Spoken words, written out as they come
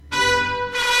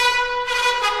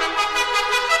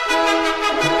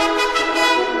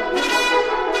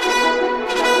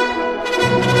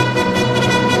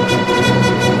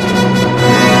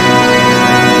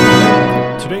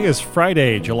is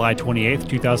Friday, July 28th,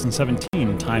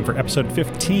 2017, time for episode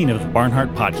 15 of the Barnhart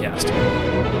Podcast.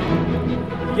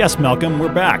 Yes, Malcolm,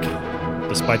 we're back.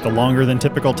 Despite the longer than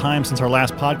typical time since our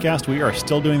last podcast, we are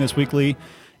still doing this weekly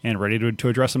and ready to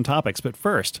address some topics. But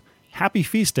first, happy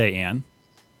feast day, Anne.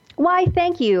 Why,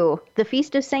 thank you. The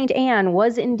Feast of St. Anne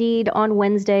was indeed on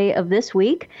Wednesday of this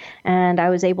week, and I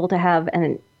was able to have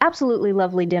an absolutely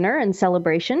lovely dinner and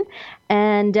celebration.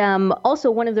 And also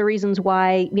one of the reasons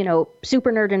why,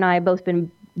 Super Nerd and I have both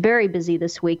been very busy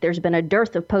this week. There's been a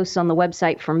dearth of posts on the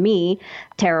website for me.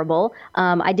 Terrible.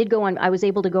 I was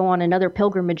able to go on another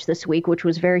pilgrimage this week, which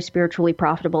was very spiritually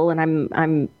profitable, and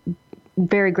I'm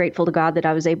very grateful to God that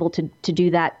I was able to do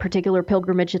that particular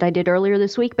pilgrimage that I did earlier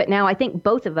this week. But now I think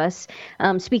both of us,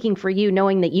 speaking for you,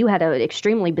 knowing that you had an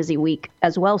extremely busy week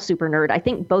as well, Super Nerd, I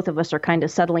think both of us are kind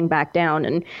of settling back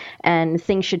down and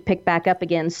things should pick back up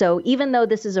again. So even though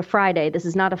this is a Friday, this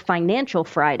is not a financial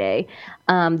Friday.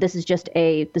 This is just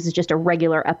a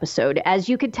regular episode, as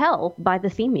you could tell by the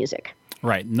theme music.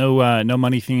 Right. No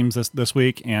money themes this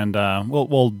week, and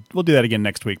we'll do that again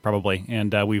next week probably.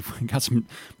 And we've got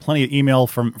plenty of email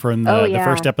from the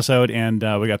first episode, and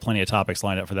we got plenty of topics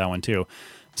lined up for that one too.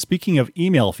 Speaking of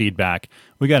email feedback,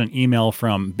 we got an email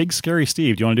from Big Scary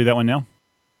Steve. Do you want to do that one now?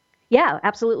 Yeah,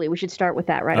 absolutely. We should start with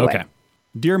that right away. Okay.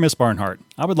 Dear Miss Barnhart,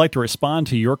 I would like to respond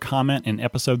to your comment in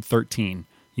episode 13.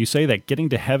 You say that getting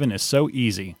to heaven is so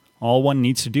easy. All one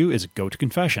needs to do is go to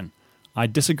confession. I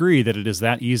disagree that it is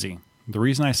that easy. The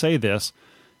reason I say this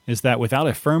is that without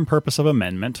a firm purpose of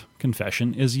amendment,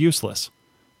 confession is useless.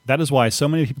 That is why so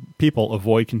many people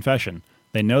avoid confession.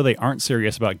 They know they aren't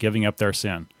serious about giving up their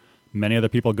sin. Many other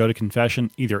people go to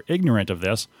confession either ignorant of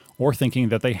this or thinking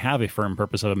that they have a firm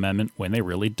purpose of amendment when they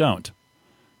really don't.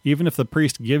 Even if the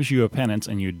priest gives you a penance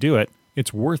and you do it,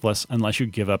 it's worthless unless you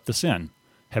give up the sin.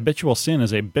 Habitual sin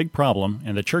is a big problem,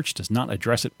 and the church does not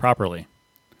address it properly.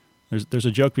 There's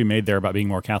a joke to be made there about being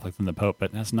more Catholic than the Pope,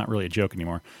 but that's not really a joke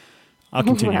anymore. I'll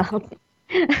continue. Well,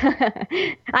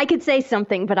 I could say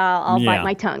something, but I'll bite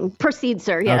my tongue. Proceed,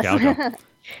 sir. Yes. Okay.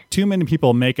 Too many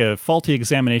people make a faulty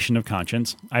examination of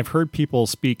conscience. I've heard people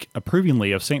speak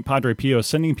approvingly of St. Padre Pio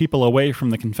sending people away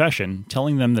from the confession,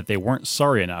 telling them that they weren't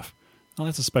sorry enough. Oh,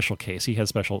 that's a special case. He has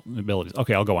special abilities.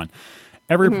 Okay, I'll go on.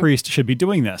 Every priest should be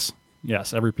doing this.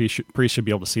 Yes, every priest should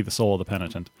be able to see the soul of the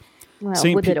penitent. Well,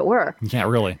 would it work? Yeah,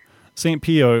 really. St.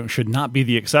 Pio should not be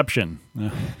the exception.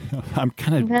 I'm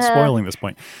kind of spoiling this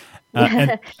point.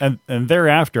 And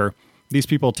thereafter, these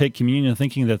people take communion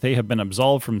thinking that they have been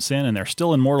absolved from sin and they're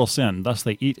still in mortal sin. Thus,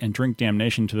 they eat and drink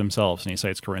damnation to themselves. And he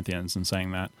cites Corinthians in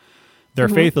saying that. Their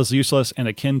faith is useless and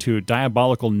akin to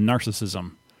diabolical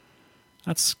narcissism.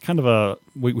 That's kind of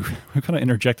we kind of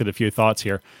interjected a few thoughts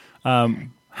here.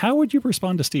 How would you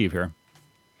respond to Steve here?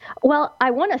 Well,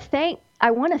 I want to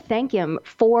thank him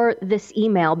for this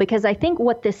email, because I think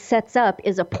what this sets up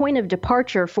is a point of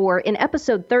departure for, in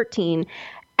episode 13,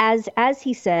 as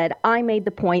he said, I made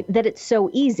the point that it's so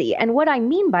easy. And what I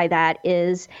mean by that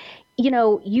is,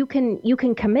 you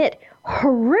can commit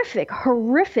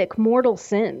horrific mortal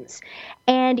sins,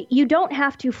 and you don't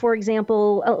have to, for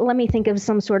example, let me think of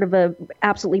some sort of a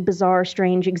absolutely bizarre,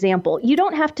 strange example. You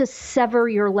don't have to sever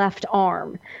your left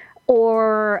arm.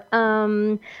 Or,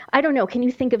 I don't know, can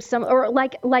you think of some, or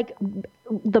like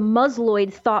the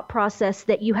Musloid thought process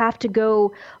that you have to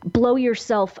go blow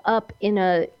yourself up in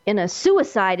a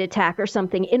suicide attack or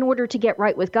something in order to get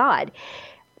right with God.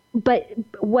 But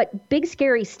what Big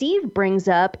Scary Steve brings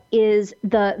up is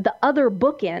the other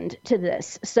bookend to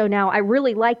this. So now I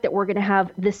really like that we're going to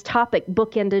have this topic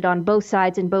bookended on both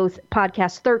sides in both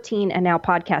podcast 13 and now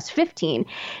podcast 15.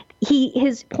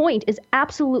 His point is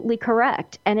absolutely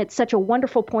correct, and it's such a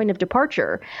wonderful point of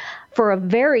departure for a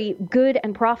very good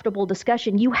and profitable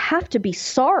discussion. You have to be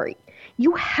sorry.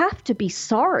 You have to be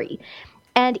sorry.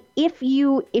 And if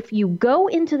you go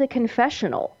into the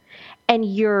confessional and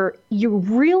you're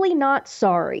really not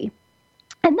sorry,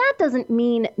 and that doesn't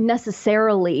mean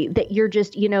necessarily that you're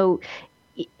just,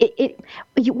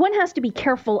 one has to be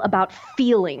careful about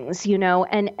feelings,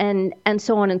 and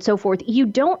so on and so forth. You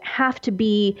don't have to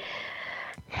be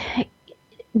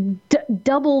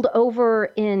doubled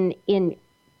over in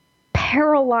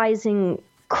paralyzing,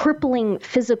 crippling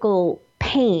physical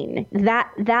pain.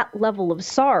 That level of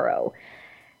sorrow.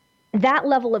 That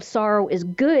level of sorrow is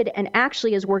good, and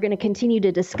actually, as we're going to continue to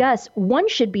discuss, one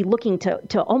should be looking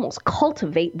to almost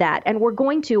cultivate that. And we're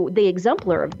going to, the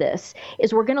exemplar of this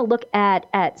is we're going to look at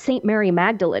St. Mary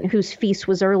Magdalene, whose feast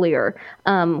was earlier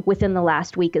within the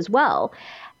last week as well.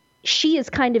 she is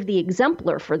kind of the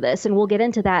exemplar for this, and we'll get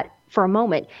into that for a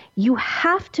moment. You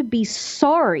have to be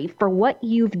sorry for what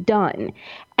you've done,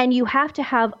 and you have to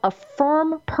have a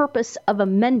firm purpose of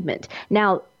amendment.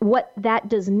 Now, what that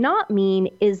does not mean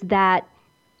is that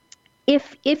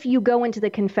if you go into the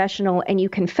confessional and you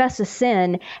confess a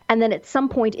sin, and then at some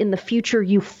point in the future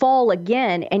you fall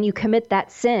again and you commit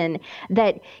that sin,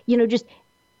 that, just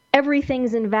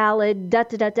everything's invalid,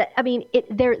 I mean,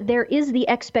 there is the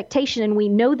expectation, and we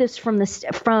know this from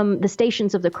the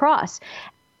Stations of the Cross.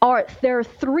 There are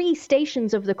 3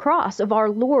 stations of the cross of our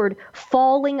Lord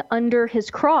falling under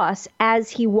his cross as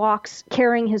he walks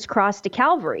carrying his cross to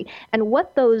Calvary. And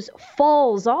what those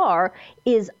falls are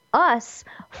is us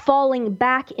falling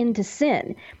back into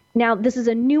sin. Now, this is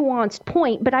a nuanced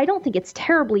point, but I don't think it's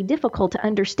terribly difficult to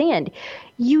understand.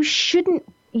 You should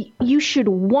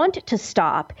want to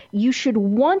stop. You should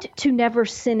want to never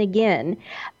sin again.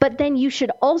 But then you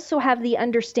should also have the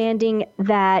understanding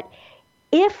that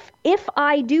if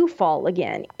I do fall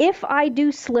again, if I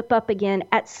do slip up again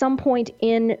at some point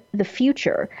in the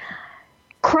future,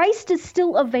 Christ is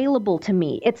still available to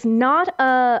me. It's not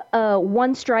a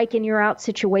one strike and you're out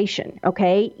situation,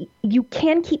 okay? You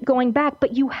can keep going back,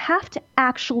 but you have to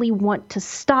actually want to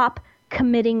stop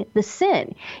committing the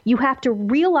sin. You have to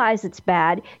realize it's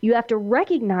bad. You have to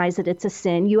recognize that it's a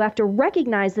sin. You have to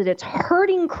recognize that it's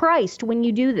hurting Christ when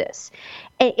you do this.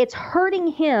 It's hurting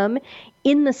him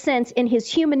in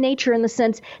his human nature, in the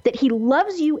sense that he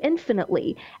loves you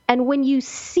infinitely. And when you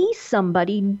see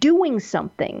somebody doing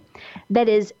something that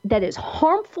is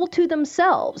harmful to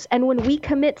themselves, and when we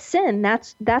commit sin,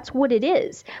 that's what it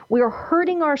is. We are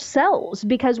hurting ourselves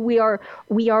because we are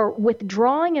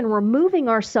withdrawing and removing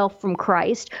ourselves from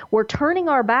Christ. We're turning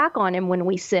our back on him when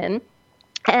we sin.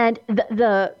 And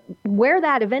the where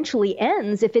that eventually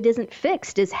ends, if it isn't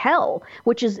fixed, is hell,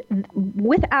 which is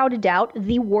without a doubt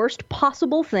the worst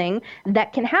possible thing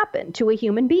that can happen to a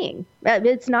human being.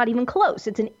 It's not even close.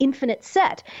 It's an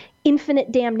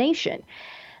infinite damnation.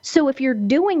 So if you're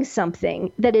doing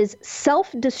something that is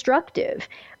self-destructive,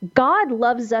 God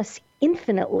loves us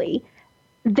infinitely.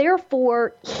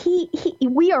 Therefore,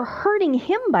 we are hurting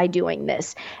him by doing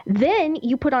this. Then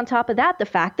you put on top of that the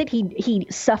fact that he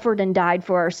suffered and died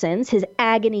for our sins, his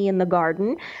agony in the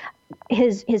garden,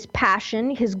 his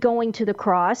passion, his going to the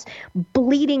cross,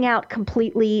 bleeding out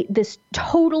completely, this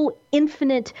total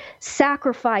infinite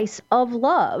sacrifice of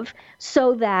love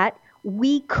so that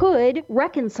we could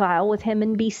reconcile with him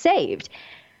and be saved.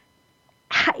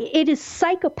 It is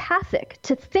psychopathic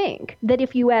to think that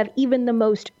if you have even the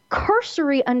most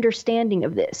cursory understanding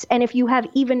of this, and if you have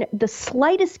even the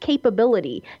slightest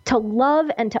capability to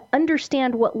love and to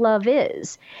understand what love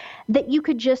is, that you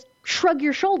could just shrug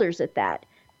your shoulders at that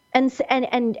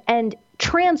and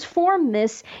transform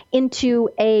this into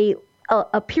a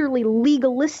purely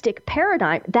legalistic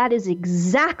paradigm. That is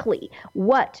exactly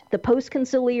what the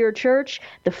post-conciliar church,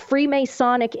 the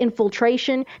Freemasonic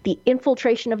infiltration, the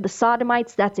infiltration of the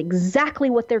Sodomites, that's exactly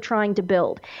what they're trying to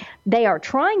build. They are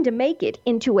trying to make it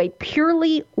into a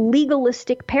purely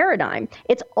legalistic paradigm.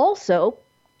 It's also,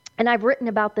 and I've written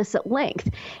about this at length,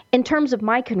 in terms of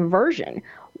my conversion,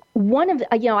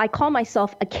 I call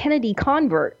myself a Kennedy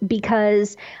convert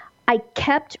because I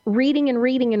kept reading and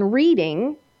reading and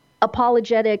reading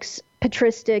apologetics,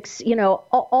 patristics,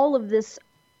 all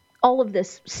of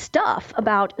this stuff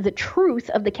about the truth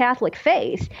of the Catholic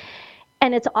faith.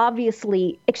 And it's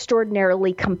obviously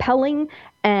extraordinarily compelling,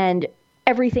 and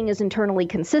everything is internally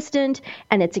consistent,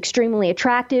 and it's extremely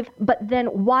attractive. But then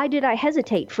why did I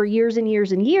hesitate for years and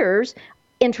years and years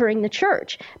entering the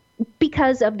church?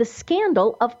 Because of the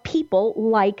scandal of people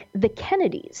like the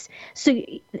Kennedys. So,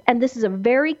 and this is a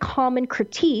very common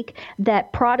critique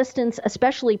that Protestants,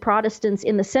 especially Protestants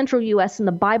in the central U.S. and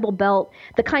the Bible Belt,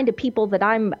 the kind of people that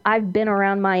I've been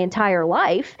around my entire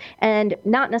life, and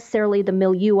not necessarily the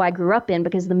milieu I grew up in,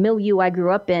 because the milieu I grew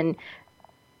up in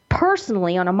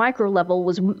personally on a micro level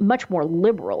was much more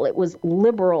liberal. It was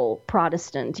liberal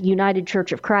Protestant, United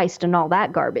Church of Christ and all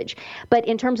that garbage. But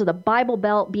in terms of the Bible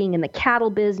Belt, being in the cattle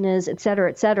business, et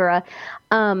cetera,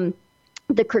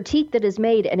 the critique that is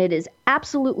made, and it is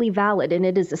absolutely valid, and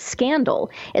it is a scandal,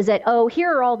 is that,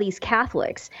 here are all these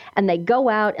Catholics, and they go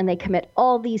out and they commit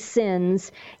all these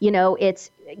sins. It's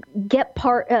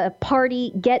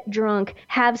party, get drunk,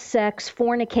 have sex,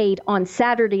 fornicate on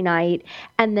Saturday night,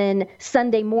 and then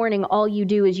Sunday morning all you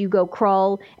do is you go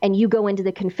crawl and you go into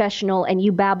the confessional and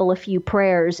you babble a few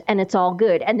prayers and it's all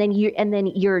good. And then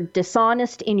you're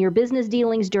dishonest in your business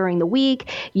dealings during the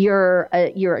week. You're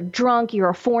a drunk, you're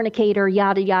a fornicator,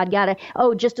 yada yada yada.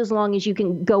 Just as long means you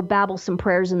can go babble some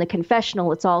prayers in the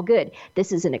confessional. It's all good.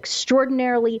 This is an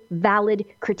extraordinarily valid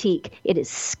critique. It is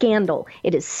scandal.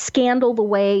 It is scandal the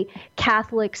way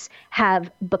Catholics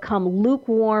have become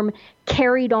lukewarm,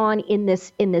 carried on in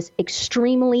this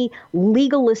extremely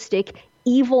legalistic,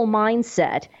 evil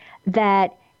mindset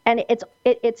that. And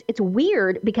it's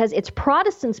weird because it's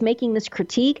Protestants making this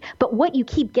critique, but what you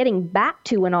keep getting back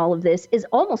to in all of this is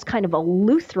almost kind of a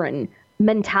Lutheran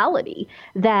mentality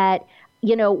that,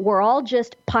 we're all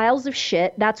just piles of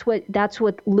shit. That's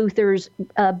what Luther's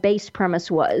base premise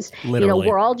was. Literally.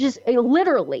 We're all just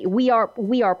literally we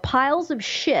are piles of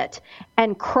shit,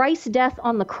 and Christ's death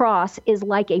on the cross is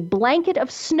like a blanket of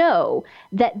snow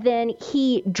that then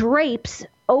he drapes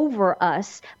over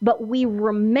us, but we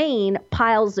remain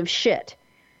piles of shit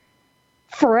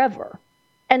forever.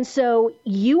 And so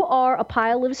you are a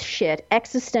pile of shit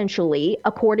existentially,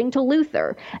 according to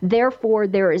Luther. Therefore,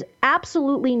 there is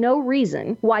absolutely no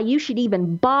reason why you should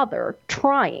even bother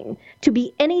trying to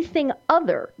be anything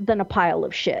other than a pile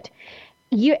of shit.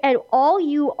 And all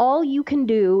you can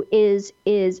do is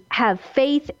have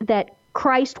faith that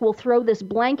Christ will throw this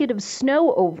blanket of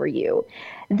snow over you.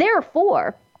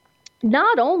 Therefore,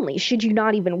 not only should you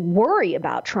not even worry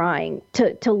about trying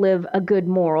to live a good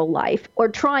moral life or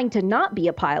trying to not be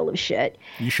a pile of shit.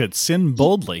 You should sin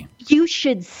boldly. You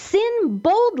should sin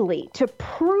boldly to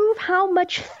prove how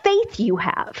much faith you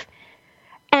have.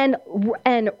 And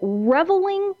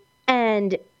reveling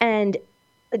and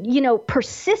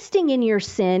persisting in your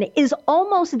sin is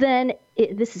almost then,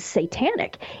 this is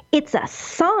satanic. It's a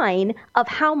sign of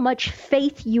how much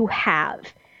faith you have.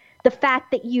 The fact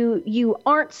that you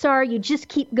aren't sorry, you just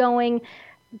keep going,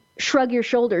 shrug your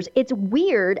shoulders. It's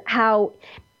weird how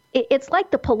it's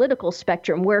like the political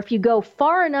spectrum, where if you go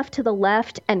far enough to the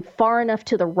left and far enough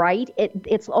to the right,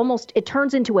 it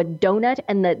turns into a donut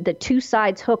and the two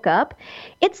sides hook up.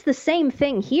 It's the same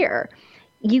thing here.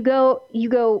 You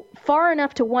go far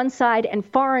enough to one side and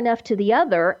far enough to the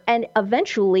other, and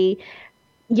eventually,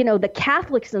 the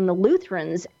Catholics and the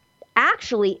Lutherans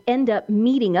actually end up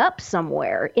meeting up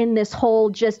somewhere in this whole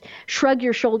just shrug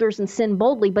your shoulders and sin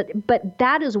boldly. But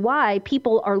that is why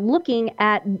people are looking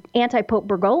at anti-Pope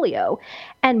Bergoglio,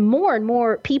 and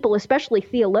more people, especially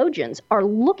theologians, are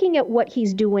looking at what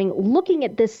he's doing, looking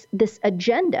at this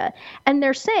agenda, and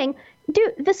they're saying,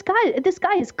 dude, this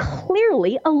guy is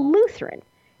clearly a Lutheran.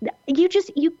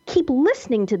 You keep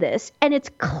listening to this, and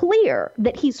it's clear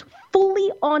that he's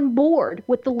fully on board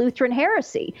with the Lutheran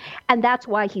heresy. And that's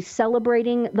why he's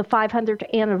celebrating the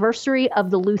 500th anniversary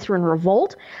of the Lutheran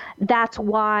Revolt. That's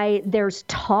why there's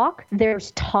talk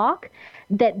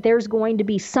that there's going to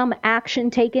be some action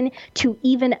taken to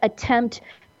even attempt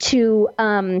to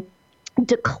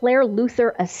declare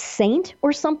Luther a saint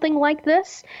or something like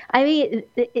this. I mean,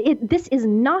 this is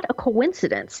not a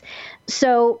coincidence.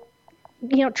 So,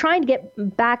 trying to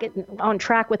get back on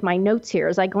track with my notes here,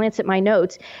 as I glance at my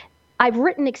notes, I've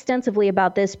written extensively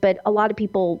about this, but a lot of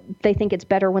people, they think it's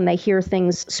better when they hear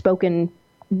things spoken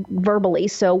verbally.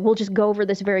 So we'll just go over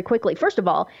this very quickly. First of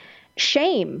all,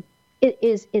 shame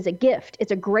is a gift.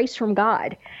 It's a grace from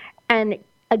God. And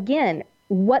again,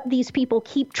 what these people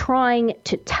keep trying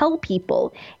to tell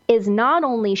people is not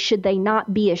only should they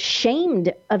not be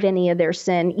ashamed of any of their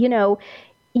sin,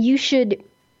 you should.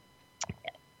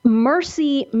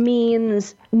 Mercy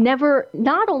means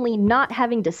not only not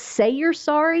having to say you're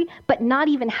sorry, but not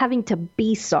even having to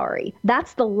be sorry.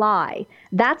 That's the lie.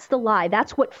 That's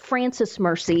what Francis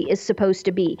mercy is supposed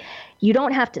to be. You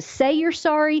don't have to say you're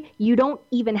sorry. You don't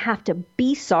even have to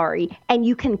be sorry. And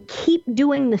you can keep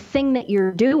doing the thing that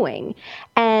you're doing.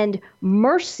 And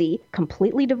mercy,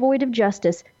 completely devoid of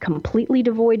justice, completely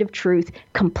devoid of truth,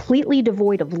 completely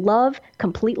devoid of love,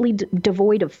 completely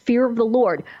devoid of fear of the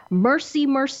Lord. Mercy,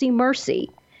 mercy,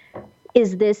 mercy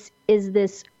is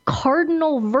this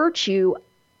cardinal virtue,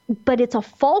 but it's a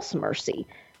false mercy.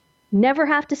 Never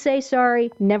have to say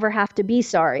sorry, never have to be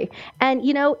sorry. And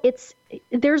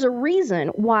there's a reason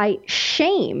why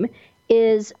shame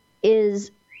is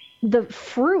the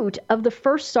fruit of the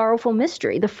first sorrowful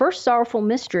mystery. The first sorrowful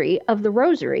mystery of the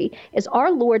Rosary is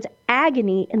our Lord's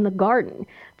agony in the garden.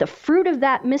 The fruit of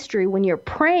that mystery, when you're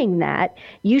praying that,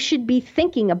 you should be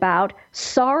thinking about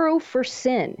sorrow for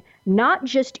sin, not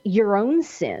just your own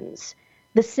sins,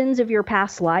 the sins of your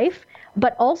past life,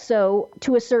 but also,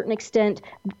 to a certain extent,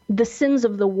 the sins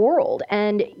of the world.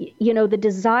 And, the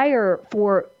desire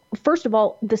for, first of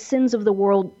all, the sins of the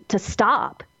world to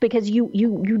stop, because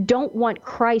you don't want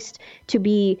Christ to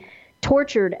be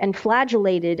tortured and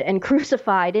flagellated and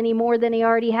crucified any more than he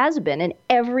already has been. And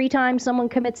every time someone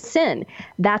commits sin,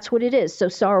 that's what it is. So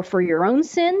sorrow for your own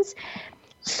sins,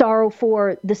 sorrow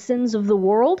for the sins of the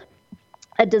world,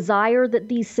 a desire that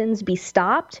these sins be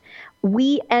stopped.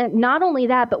 And not only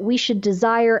that, but we should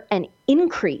desire an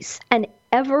increase, an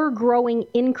ever-growing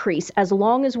increase, as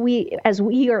long as we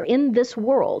are in this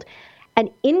world, an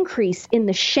increase in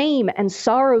the shame and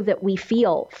sorrow that we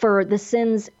feel for the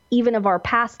sins even of our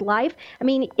past life. I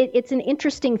mean, it's an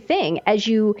interesting thing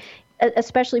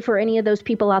especially for any of those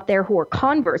people out there who are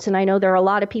converts. And I know there are a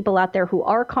lot of people out there who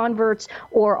are converts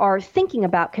or are thinking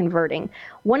about converting.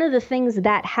 One of the things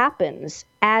that happens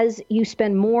as you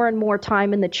spend more and more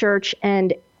time in the church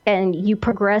and you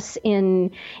progress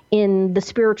in the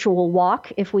spiritual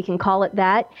walk, if we can call it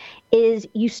that, is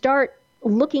you start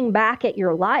looking back at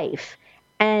your life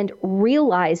and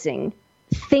realizing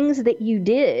things that you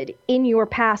did in your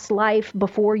past life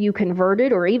before you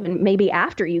converted, or even maybe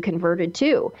after you converted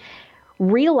too,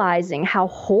 realizing how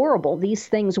horrible these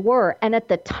things were. And at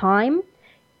the time,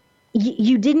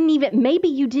 you didn't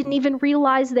even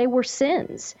realize they were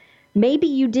sins. Maybe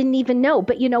you didn't even know.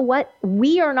 But you know what?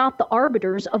 We are not the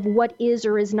arbiters of what is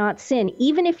or is not sin.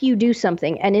 Even if you do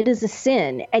something and it is a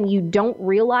sin and you don't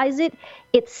realize it,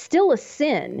 it's still a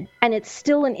sin and it's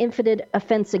still an infinite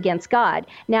offense against God.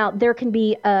 Now, there can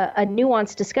be a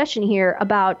nuanced discussion here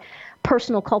about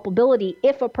personal culpability.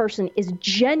 If a person is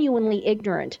genuinely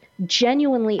ignorant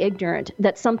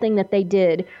that something that they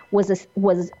did was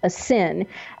a sin,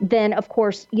 then of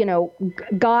course,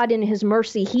 God in his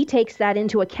mercy, he takes that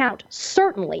into account,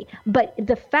 certainly. But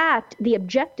the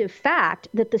objective fact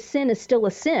that the sin is still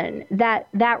a sin,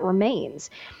 that remains.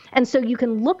 And so you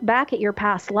can look back at your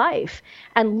past life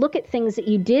and look at things that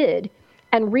you did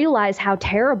and realize how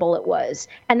terrible it was.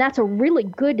 And that's a really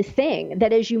good thing,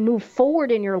 that as you move forward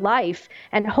in your life,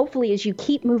 and hopefully as you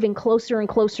keep moving closer and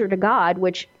closer to God,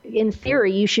 which in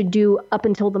theory you should do up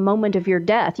until the moment of your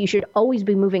death, you should always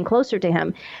be moving closer to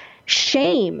him.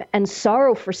 Shame and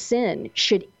sorrow for sin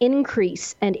should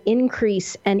increase and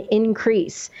increase and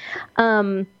increase.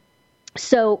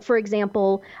 So, for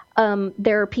example,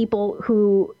 there are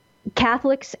people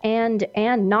Catholics and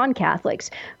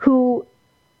non-Catholics, who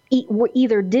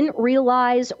either didn't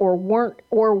realize or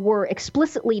were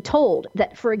explicitly told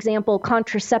that, for example,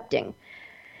 contracepting.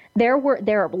 There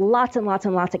are lots and lots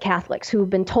and lots of Catholics who have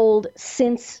been told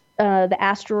since the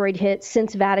asteroid hit,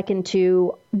 since Vatican II,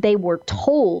 they were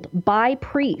told by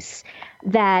priests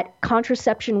that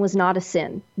contraception was not a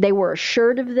sin. They were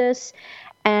assured of this.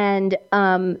 And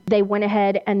they went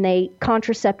ahead and they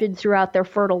contracepted throughout their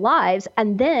fertile lives.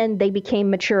 And then they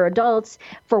became mature adults.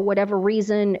 For whatever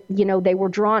reason, they were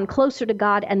drawn closer to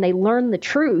God and they learned the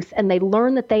truth and they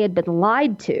learned that they had been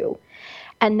lied to.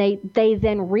 And they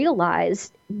then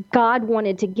realized God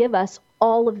wanted to give us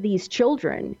all of these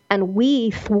children. And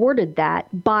we thwarted that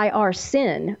by our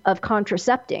sin of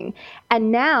contracepting.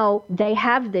 And now they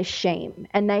have this shame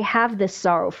and they have this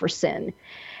sorrow for sin.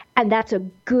 And that's a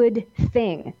good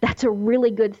thing. That's a really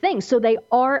good thing. So they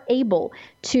are able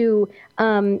to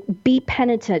be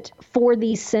penitent for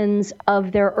these sins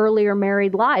of their earlier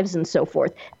married lives and so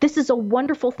forth. This is a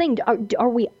wonderful thing. Are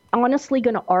we honestly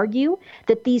going to argue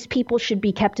that these people should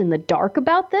be kept in the dark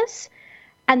about this?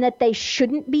 And that they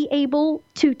shouldn't be able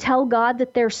to tell God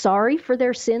that they're sorry for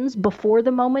their sins before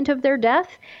the moment of their death?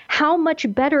 How much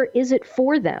better is it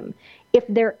for them if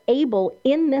they're able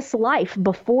in this life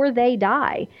before they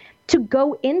die to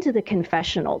go into the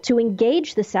confessional, to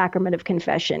engage the sacrament of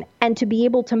confession, and to be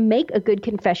able to make a good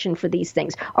confession for these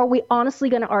things? Are we honestly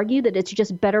going to argue that it's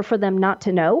just better for them not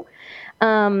to know?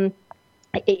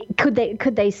 Could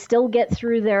they still get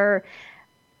through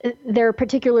their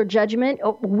particular judgment?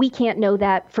 We can't know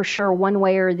that for sure one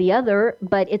way or the other,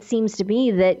 but it seems to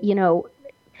me that,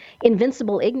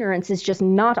 invincible ignorance is just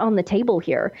not on the table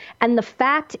here. And the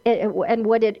fact, and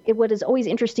what is always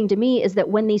interesting to me is that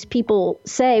when these people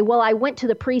say, well, I went to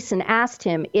the priest and asked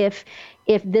him if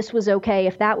this was okay,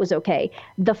 if that was okay.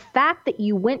 The fact that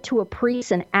you went to a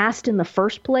priest and asked in the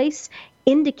first place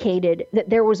indicated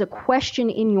that there was a question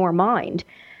in your mind.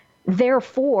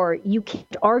 Therefore, you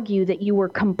can't argue that you were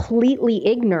completely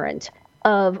ignorant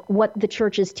of what the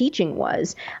church's teaching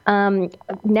was.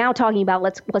 Now talking about,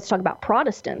 let's talk about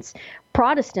Protestants.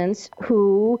 Protestants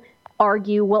who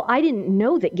argue, well, I didn't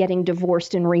know that getting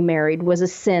divorced and remarried was a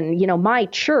sin. My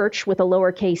church, with a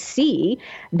lowercase c,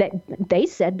 that they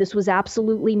said this was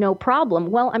absolutely no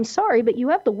problem. Well, I'm sorry, but you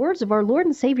have the words of our Lord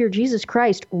and Savior Jesus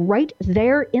Christ right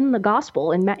there in the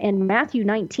gospel in Matthew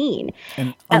 19.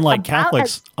 And unlike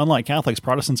Catholics,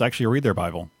 Protestants actually read their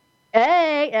Bible.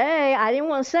 Hey, I didn't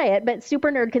want to say it, but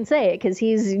Super Nerd can say it because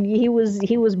he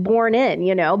was born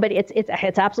in, but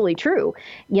it's absolutely true.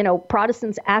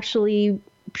 Protestants actually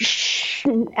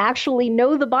actually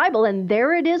know the Bible, and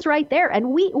there it is right there.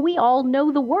 And we all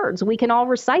know the words. We can all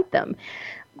recite them.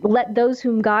 Let those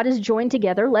whom God has joined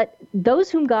together, let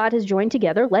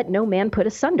no man put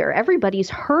asunder. Everybody's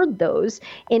heard those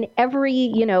in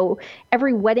every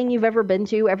wedding you've ever been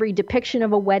to, every depiction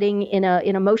of a wedding in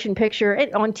a motion picture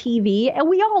on TV, and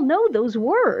we all know those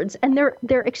words, and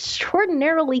they're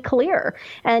extraordinarily clear.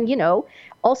 And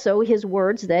also his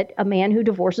words that a man who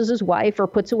divorces his wife or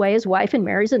puts away his wife and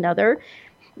marries another,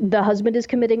 the husband is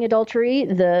committing adultery,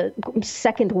 the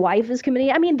second wife is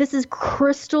committing. I mean, this is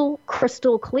crystal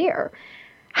clear.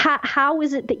 How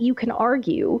is it that you can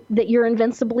argue that you're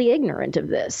invincibly ignorant of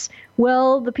this?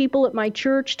 Well, the people at my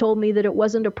church told me that it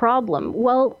wasn't a problem.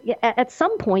 Well, at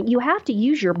some point, you have to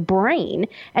use your brain.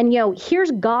 And,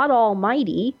 here's God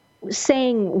Almighty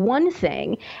saying one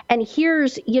thing, and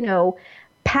here's,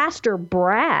 Pastor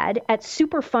Brad at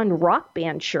Superfund Rock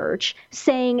Band Church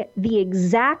saying the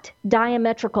exact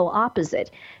diametrical opposite.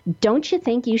 Don't you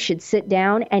think you should sit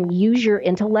down and use your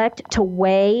intellect to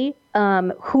weigh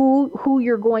who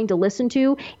you're going to listen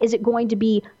to? Is it going to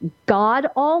be God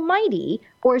Almighty,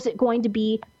 or is it going to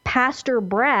be Pastor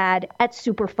Brad at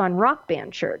Superfund Rock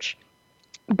Band Church?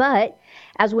 But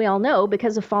as we all know,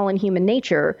 because of fallen human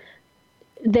nature,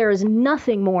 there is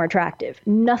nothing more attractive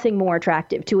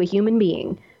to a human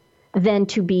being than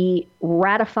to be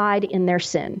ratified in their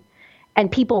sin.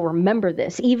 And people remember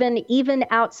this, even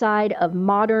outside of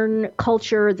modern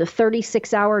culture, the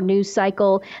 36-hour news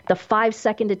cycle, the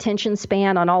 5-second attention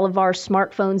span on all of our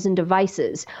smartphones and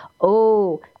devices.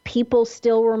 Oh, people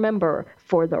still remember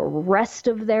for the rest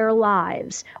of their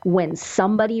lives when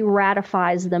somebody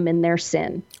ratifies them in their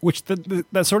sin. Which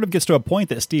that sort of gets to a point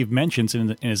that Steve mentions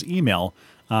in his email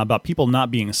about people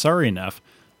not being sorry enough.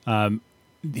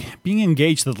 Being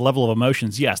engaged at the level of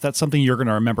emotions, yes, that's something you're going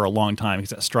to remember a long time because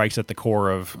that strikes at the core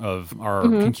of our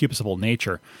concupiscible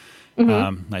nature.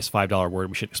 Nice $5 word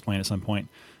we should explain at some point.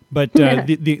 But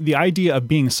the idea of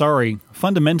being sorry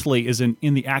fundamentally is in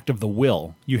the act of the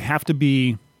will. You have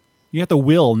to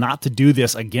will not to do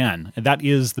this again. And that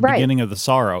is the beginning of the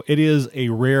sorrow. It is a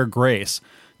rare grace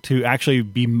to actually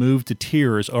be moved to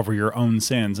tears over your own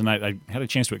sins. And I had a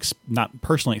chance to not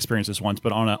personally experience this once,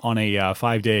 but on a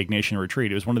 5-day Ignatian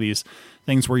retreat. It was one of these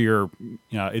things where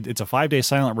it's a 5-day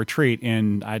silent retreat,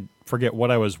 and I forget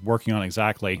what I was working on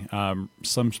exactly,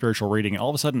 some spiritual reading. And all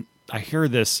of a sudden I hear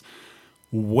this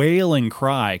wailing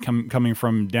cry coming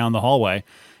from down the hallway.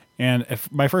 And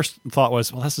my first thought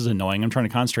was, well, this is annoying. I'm trying to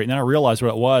concentrate. And then I realized what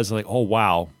it was. Like, oh,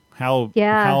 wow. How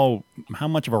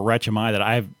much of a wretch am I that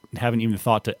I haven't even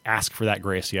thought to ask for that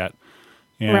grace yet?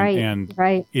 And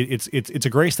it's a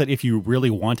grace that if you really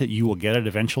want it, you will get it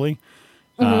eventually.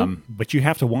 But you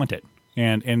have to want it.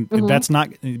 And that's not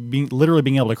literally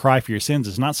being able to cry for your sins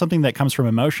is not something that comes from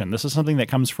emotion. This is something that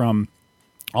comes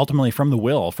ultimately from the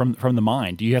will, from the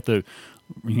mind. You have to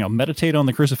meditate on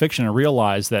the crucifixion and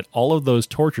realize that all of those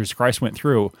tortures Christ went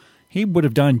through, he would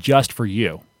have done just for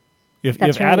you.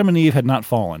 If Adam and Eve had not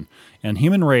fallen and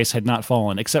human race had not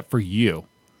fallen except for you,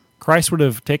 Christ would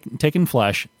have taken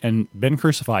flesh and been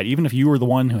crucified, even if you were the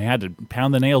one who had to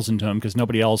pound the nails into him because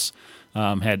nobody else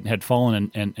had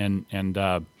fallen and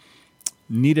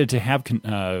needed to have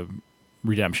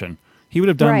redemption. He would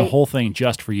have done the whole thing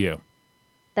just for you.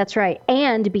 That's right.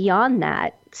 And beyond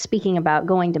that, speaking about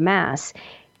going to Mass,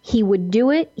 he would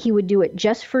do it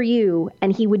just for you,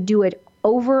 and he would do it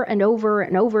over and over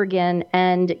and over again.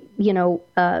 And,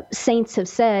 saints have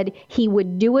said he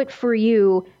would do it for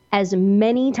you as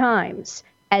many times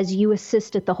as you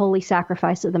assist at the holy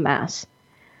sacrifice of the Mass.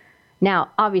 Now,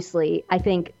 obviously, I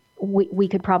think we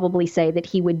could probably say that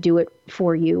he would do it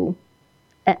for you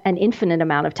an infinite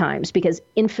amount of times, because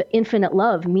infinite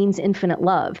love means infinite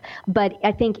love. But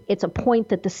I think it's a point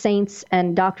that the saints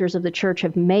and doctors of the church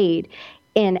have made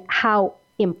in how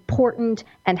important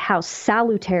and how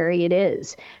salutary it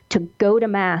is to go to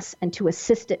Mass and to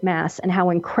assist at Mass, and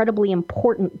how incredibly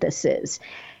important this is.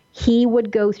 He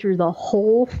would go through the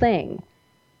whole thing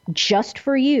just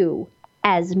for you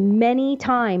as many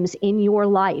times in your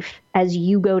life as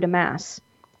you go to Mass.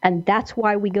 And that's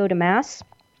why we go to Mass.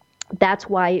 That's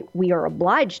why we are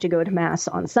obliged to go to Mass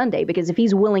on Sunday, because if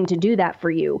he's willing to do that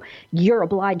for you, you're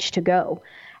obliged to go.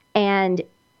 And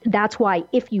that's why,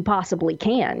 if you possibly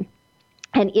can,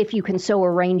 and if you can so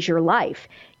arrange your life,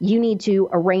 you need to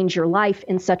arrange your life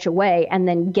in such a way and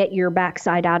then get your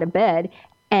backside out of bed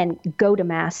and go to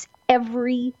Mass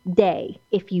every day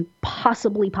if you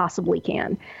possibly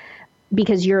can,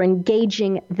 because you're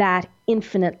engaging that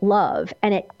infinite love,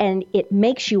 and it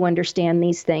makes you understand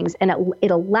these things, and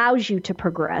it allows you to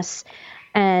progress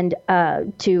and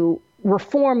to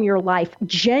reform your life,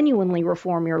 genuinely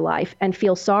reform your life, and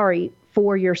feel sorry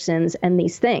for your sins and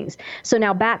these things. So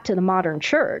now back to the modern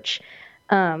church,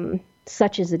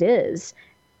 such as it is,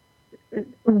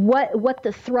 what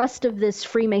the thrust of this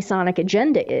Freemasonic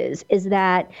agenda is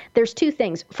that there's two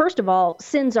things. First of all,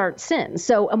 sins aren't sins.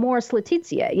 So amoris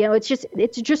laetitia,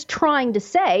 it's just trying to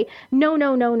say,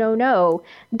 no.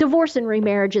 Divorce and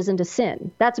remarriage isn't a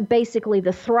sin. That's basically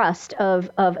the thrust of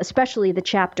especially the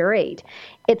chapter 8.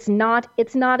 It's not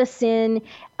a sin.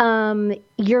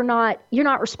 You're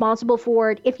not responsible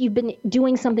for it. If you've been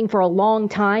doing something for a long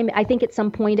time, I think at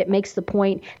some point it makes the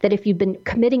point that if you've been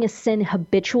committing a sin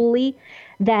habitually,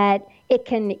 that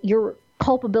your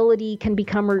culpability can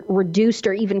become reduced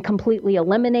or even completely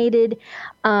eliminated.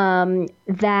 The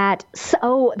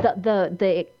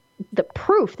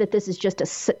proof that this is just a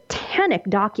satanic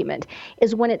document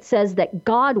is when it says that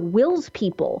God wills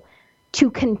people to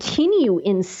continue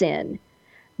in sin,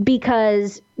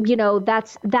 because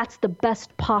that's the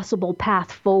best possible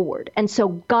path forward. And so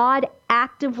God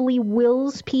actively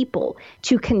wills people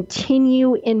to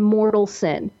continue in mortal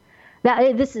sin.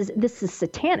 This is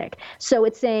satanic. So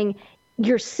it's saying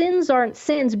your sins aren't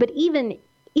sins, but even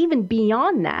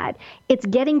beyond that, it's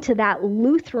getting to that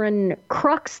Lutheran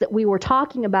crux that we were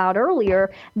talking about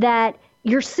earlier, that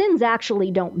your sins actually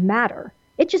don't matter.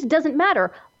 It just doesn't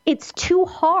matter. It's too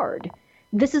hard.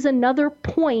 This is another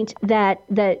point that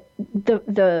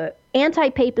the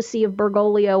anti-papacy of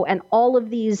Bergoglio and all of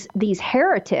these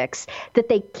heretics that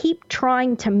they keep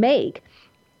trying to make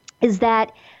is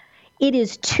that it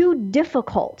is too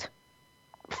difficult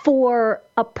for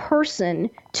a person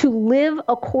to live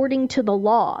according to the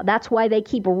law. That's why they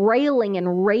keep railing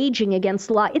and raging against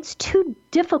the law. It's too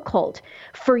difficult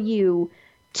for you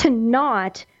to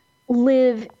not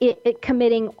live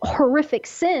committing horrific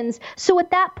sins. So at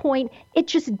that point, it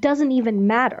just doesn't even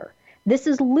matter. This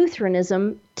is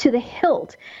Lutheranism to the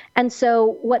hilt. And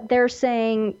so what they're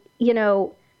saying,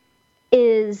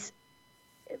 is,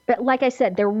 like I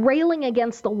said, they're railing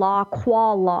against the law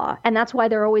qua law. And that's why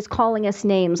they're always calling us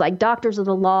names like doctors of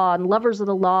the law and lovers of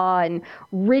the law and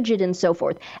rigid and so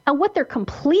forth. And what they're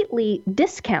completely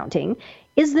discounting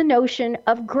is the notion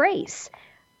of grace.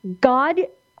 God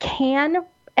can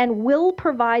and will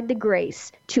provide the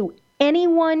grace to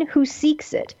anyone who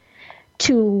seeks it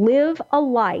to live a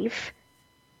life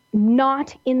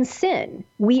not in sin.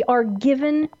 We are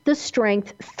given the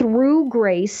strength through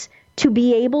grace to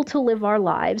be able to live our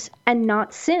lives and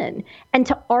not sin. And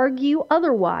to argue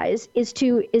otherwise is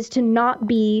to not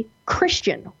be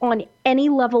Christian on any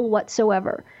level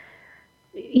whatsoever.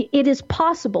 It is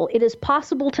possible. It is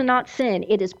possible to not sin.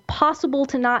 It is possible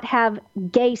to not have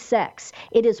gay sex.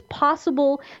 It is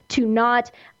possible to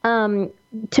not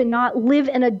live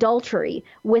in adultery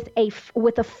with a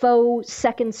faux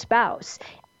second spouse.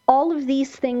 All of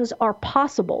these things are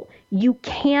possible. You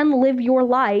can live your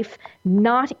life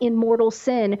not in mortal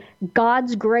sin.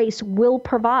 God's grace will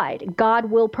provide. God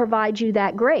will provide you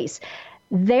that grace.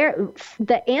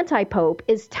 The anti-pope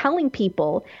is telling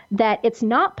people that it's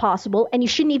not possible, and you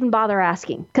shouldn't even bother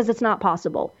asking because it's not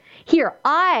possible. Here,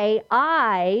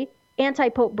 I,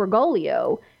 anti-pope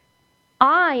Bergoglio,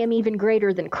 I am even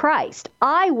greater than Christ.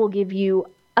 I will give you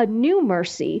a new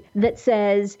mercy that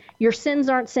says your sins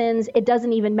aren't sins. It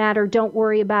doesn't even matter. Don't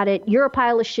worry about it. You're a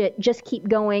pile of shit. Just keep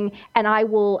going. And I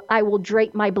will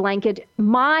drape my blanket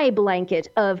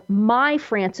of my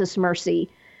Francis mercy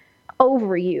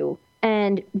over you.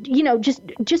 And,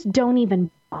 just don't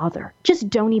even bother. Just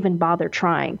don't even bother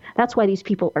trying. That's why these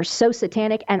people are so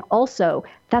satanic. And also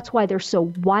that's why they're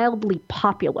so wildly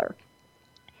popular.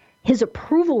 His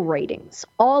approval ratings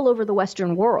all over the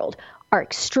Western world are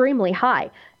extremely high.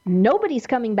 Nobody's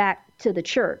coming back to the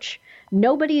church.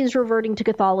 Nobody is reverting to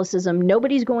Catholicism.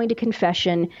 Nobody's going to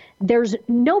confession. There's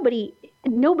nobody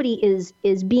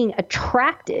is being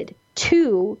attracted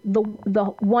to the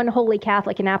one holy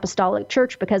Catholic and Apostolic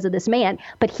Church because of this man,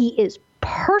 but he is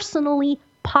personally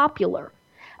popular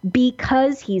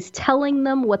because he's telling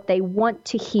them what they want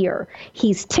to hear.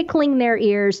 He's tickling their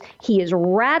ears. He is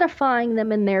ratifying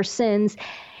them in their sins.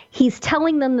 He's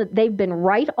telling them that they've been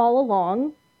right all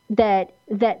along, that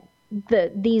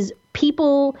these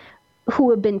people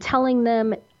who have been telling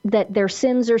them that their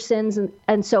sins are sins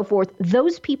and so forth,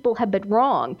 those people have been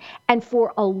wrong. And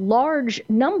for a large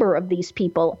number of these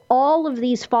people, all of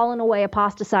these fallen away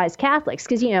apostatized Catholics,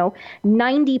 because,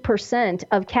 90%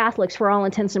 of Catholics, for all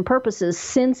intents and purposes,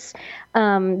 since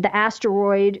the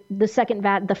asteroid,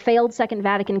 the failed Second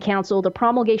Vatican Council, the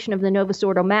promulgation of the Novus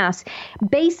Ordo Mass,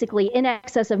 basically in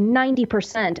excess of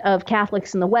 90% of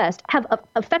Catholics in the West have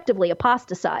effectively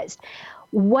apostatized.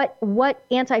 what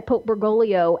anti-Pope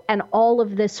Bergoglio and all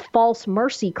of this false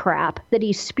mercy crap that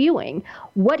he's spewing,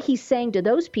 what he's saying to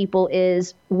those people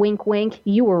is, wink, wink,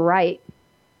 you were right.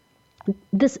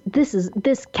 This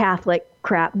Catholic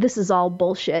crap, this is all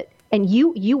bullshit. And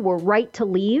you were right to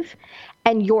leave,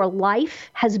 and your life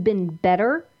has been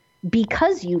better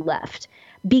because you left,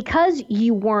 because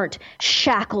you weren't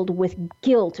shackled with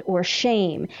guilt or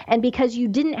shame, and because you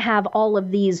didn't have all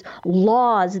of these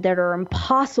laws that are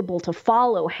impossible to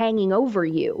follow hanging over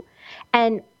you.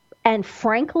 And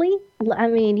frankly, I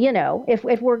mean,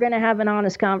 if we're going to have an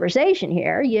honest conversation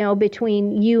here,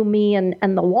 between you, me, and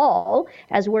the wall,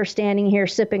 as we're standing here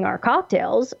sipping our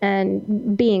cocktails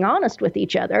and being honest with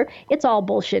each other, it's all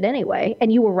bullshit anyway.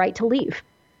 And you were right to leave.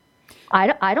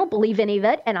 I don't believe any of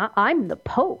it. And I'm the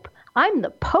Pope. I'm the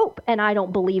Pope, and I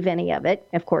don't believe any of it.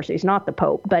 Of course, he's not the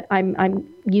Pope, but I'm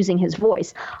using his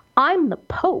voice. I'm the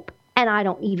Pope, and I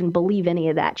don't even believe any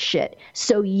of that shit.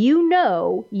 So you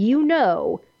know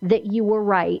that you were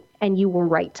right, and you were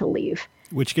right to leave.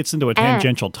 Which gets into a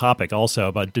tangential topic also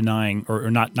about denying or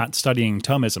not studying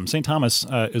Thomism. St. Thomas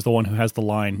is the one who has the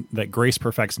line that grace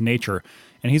perfects nature,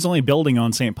 and he's only building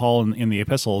on St. Paul in the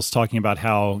epistles, talking about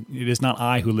how it is not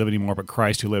I who live anymore, but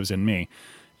Christ who lives in me.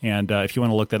 And if you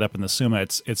want to look that up in the Summa,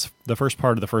 it's the first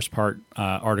part of the first part,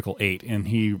 Article 8, and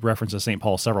he references St.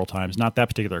 Paul several times, not that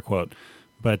particular quote,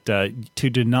 but to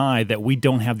deny that we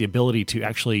don't have the ability to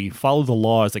actually follow the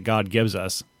laws that God gives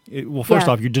us. First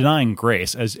off, you're denying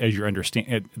grace as your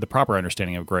the proper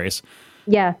understanding of grace.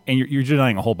 Yeah, and you're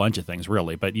denying a whole bunch of things,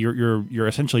 really. But you're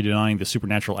essentially denying the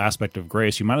supernatural aspect of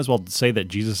grace. You might as well say that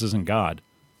Jesus isn't God.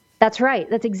 That's right.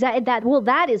 That's exactly that. Well,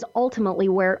 that is ultimately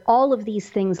where all of these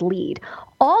things lead.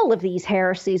 All of these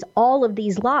heresies, all of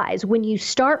these lies. When you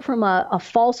start from a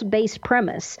false base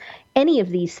premise, any of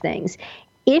these things,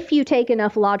 if you take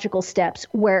enough logical steps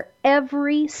where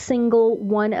every single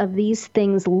one of these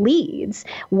things leads,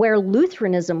 where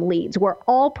Lutheranism leads, where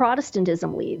all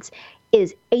Protestantism leads,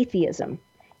 is atheism.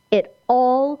 It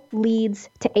all leads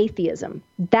to atheism.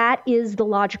 That is the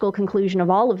logical conclusion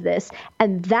of all of this.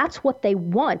 And that's what they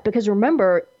want. Because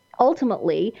remember,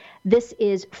 ultimately, this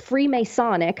is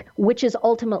Freemasonic, which is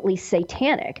ultimately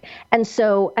satanic. And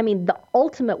so, I mean, the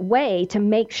ultimate way to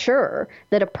make sure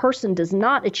that a person does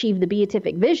not achieve the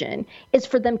beatific vision is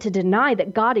for them to deny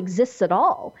that God exists at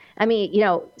all. I mean,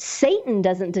 Satan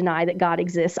doesn't deny that God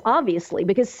exists, obviously,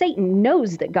 because Satan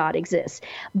knows that God exists.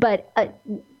 But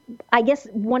I guess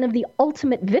one of the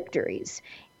ultimate victories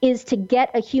is to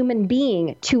get a human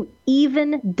being to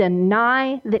even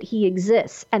deny that he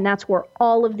exists. And that's where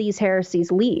all of these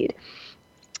heresies lead.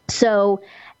 So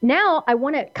now I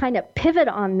want to kind of pivot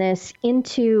on this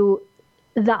into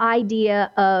the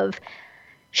idea of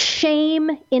shame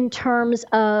in terms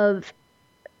of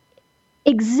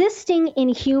existing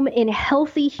in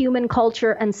healthy human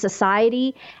culture and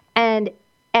society, and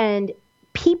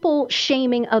people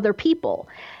shaming other people.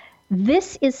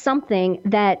 This is something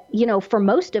that, for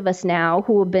most of us now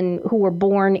who were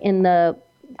born in the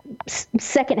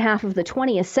second half of the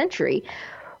 20th century,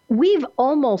 we've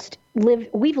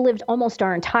lived almost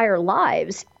our entire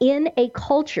lives in a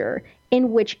culture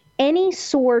in which any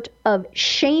sort of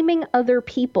shaming other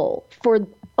people for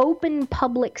open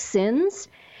public sins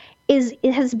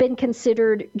it has been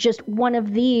considered just one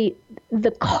of the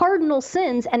cardinal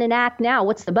sins, and an act now,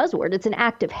 what's the buzzword? It's an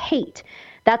act of hate.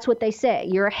 That's what they say.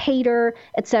 You're a hater,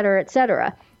 et cetera, et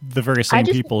cetera. The very same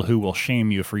people who will shame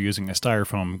you for using a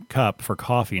styrofoam cup for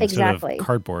coffee instead of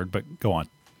cardboard, but go on.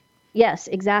 Yes,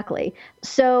 exactly.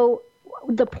 So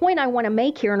the point I want to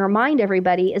make here and remind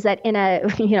everybody is that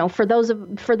for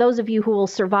those of you who will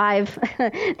survive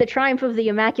the triumph of the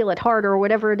Immaculate Heart or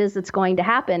whatever it is that's going to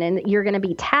happen, and you're going to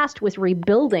be tasked with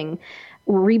rebuilding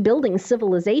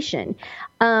civilization,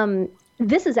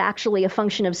 this is actually a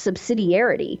function of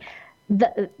subsidiarity.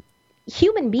 The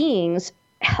human beings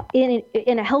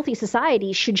in a healthy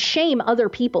society should shame other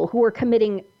people who are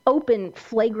committing open,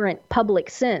 flagrant public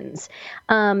sins.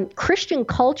 Christian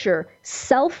culture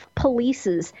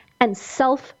self-polices and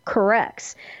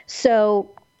self-corrects.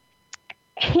 So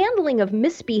handling of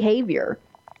misbehavior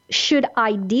should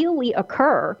ideally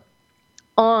occur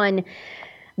on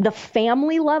the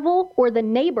family level or the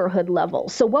neighborhood level.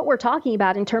 So what we're talking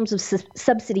about in terms of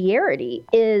subsidiarity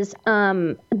is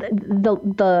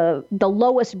the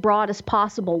lowest, broadest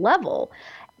possible level.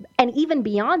 And even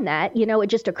beyond that, it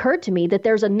just occurred to me that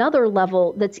there's another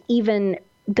level that's even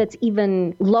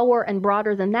lower and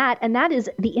broader than that, and that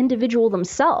is the individual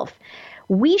themselves.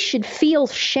 We should feel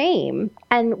shame,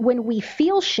 and when we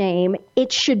feel shame,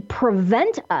 it should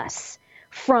prevent us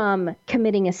from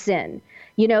committing a sin.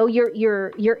 You know, you're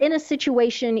in a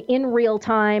situation in real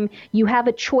time. You have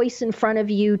a choice in front of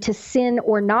you to sin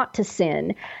or not to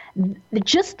sin.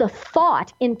 Just the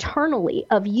thought internally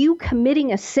of you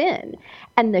committing a sin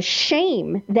and the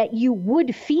shame that you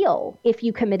would feel if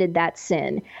you committed that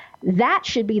sin, that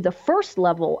should be the first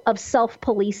level of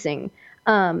self-policing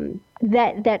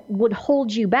that would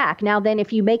hold you back. Now, then,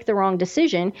 if you make the wrong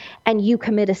decision and you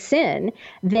commit a sin,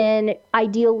 then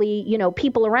ideally, you know,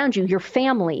 people around you, your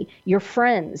family, your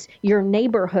friends, your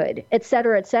neighborhood, et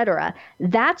cetera,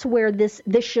 that's where this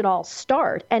should all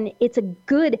start. And it's a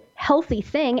good, healthy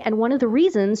thing. And one of the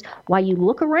reasons why you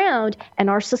look around and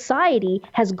our society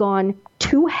has gone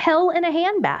to hell in a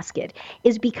handbasket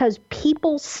is because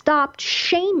people stopped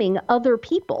shaming other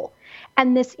people.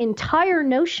 And this entire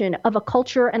notion of a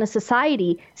culture and a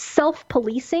society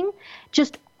self-policing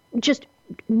just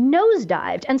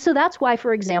nosedived. And so that's why,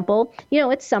 for example, you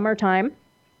know, it's summertime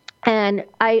and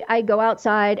I go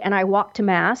outside and I walk to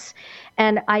mass,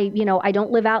 and I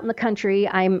don't live out in the country.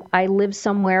 I live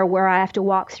somewhere where I have to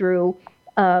walk through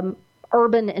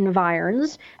urban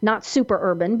environs, not super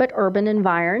urban, but urban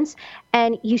environs.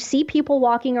 And you see people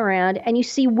walking around, and you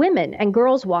see women and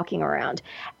girls walking around,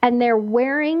 and they're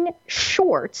wearing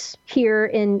shorts here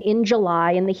in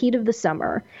July, in the heat of the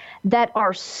summer, that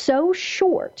are so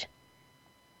short.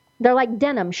 They're like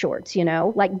denim shorts, you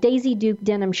know, like Daisy Duke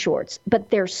denim shorts,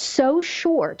 but they're so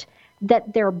short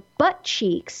that their butt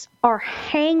cheeks are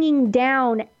hanging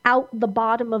down out the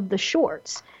bottom of the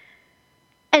shorts.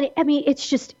 And I mean,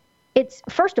 it's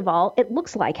first of all, it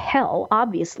looks like hell,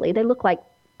 obviously. They look like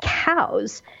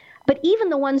cows. But even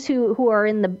the ones who are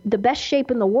in the best shape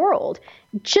in the world,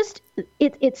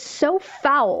 it's so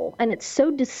foul and it's so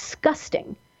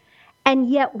disgusting.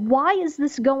 And yet, why is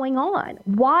this going on?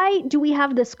 Why do we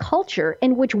have this culture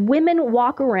in which women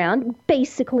walk around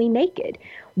basically naked?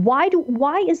 Why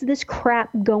is this crap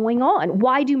going on?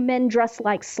 Why do men dress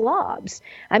like slobs?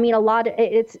 I mean,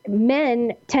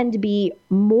 men tend to be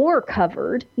more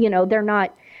covered. You know, they're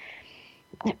not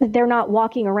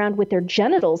walking around with their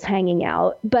genitals hanging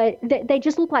out, but they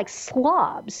just look like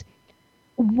slobs.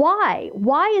 Why?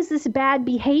 Why is this bad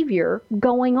behavior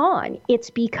going on?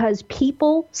 It's because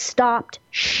people stopped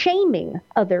shaming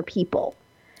other people.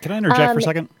 Can I interject for a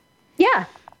second? Yeah.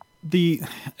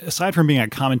 Aside from being a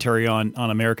commentary on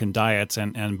American diets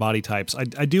and body types,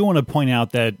 I do want to point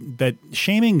out that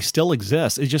shaming still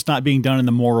exists. It's just not being done in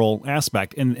the moral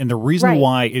aspect. And the reason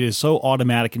why it is so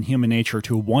automatic in human nature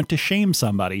to want to shame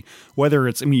somebody, whether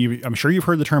it's, I'm sure you've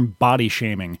heard the term body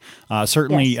shaming,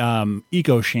 certainly yes.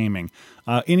 Eco shaming.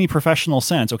 Any professional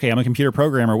sense. Okay, I'm a computer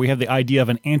programmer. We have the idea of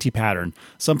an anti-pattern,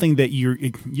 something that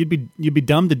you'd be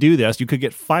dumb to do this. You could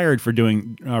get fired for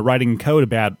writing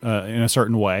code in a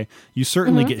certain way. You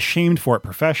certainly get shamed for it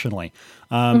professionally.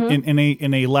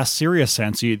 In a less serious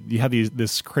sense, you have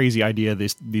this crazy idea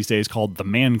these days called the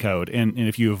man code, and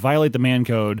if you violate the man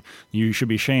code, you should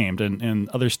be shamed, and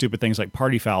other stupid things like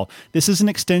party foul. This is an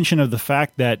extension of the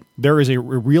fact that there is a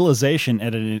realization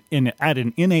at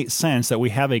an innate sense that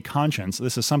we have a conscience.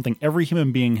 This is something every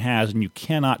human being has, and you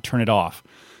cannot turn it off.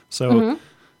 So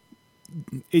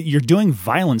you're doing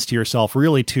violence to yourself,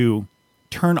 really, to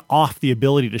turn off the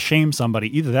ability to shame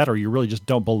somebody. Either that, or you really just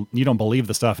don't believe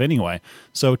the stuff anyway.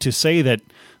 So to say that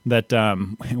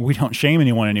we don't shame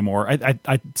anyone anymore,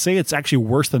 I'd say it's actually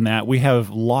worse than that. We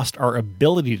have lost our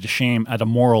ability to shame at a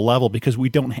moral level because we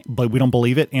don't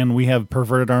believe it, and we have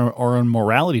perverted our own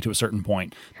morality to a certain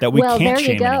point that we can't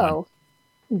shame anyone.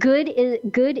 Good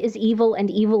is evil, and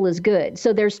evil is good.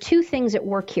 So there's two things at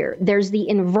work here. There's the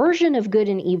inversion of good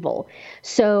and evil.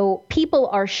 So people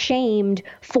are shamed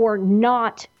for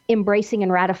not embracing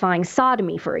and ratifying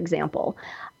sodomy, for example.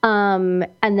 And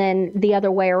then the other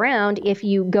way around, if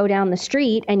you go down the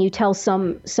street and you tell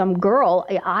some girl,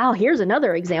 here's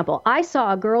another example. I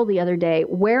saw a girl the other day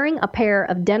wearing a pair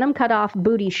of denim cutoff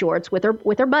booty shorts with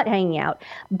her butt hanging out.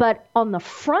 But on the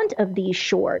front of these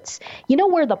shorts, you know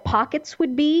where the pockets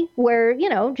would be? Where, you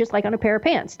know, just like on a pair of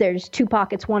pants, there's two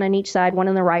pockets, one on each side, one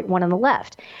on the right, one on the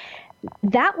left.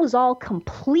 That was all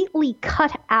completely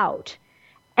cut out.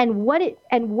 And what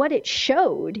it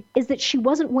showed is that she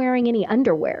wasn't wearing any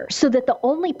underwear, so that the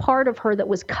only part of her that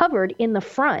was covered in the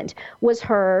front was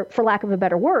her, for lack of a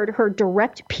better word, her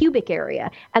direct pubic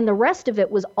area. And the rest of it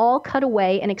was all cut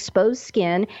away and exposed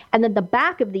skin. And then the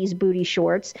back of these booty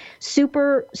shorts,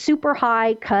 super, super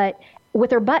high cut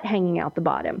with her butt hanging out the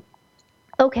bottom.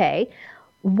 Okay,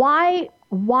 why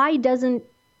doesn't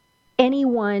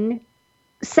anyone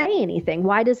say anything?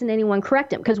 Why doesn't anyone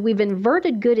correct him? Because we've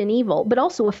inverted good and evil, but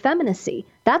also effeminacy.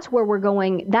 That's where we're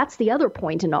going. That's the other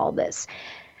point in all this.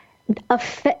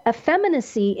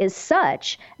 effeminacy is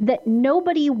such that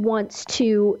nobody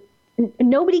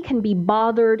can be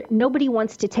bothered. Nobody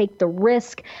wants to take the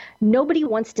risk. Nobody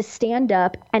wants to stand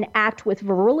up and act with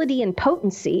virility and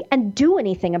potency and do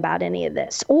anything about any of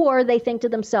this. Or they think to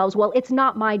themselves, well, it's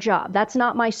not my job. That's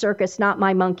not my circus, not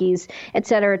my monkeys, et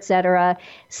cetera, et cetera.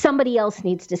 Somebody else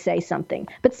needs to say something.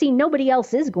 But see, nobody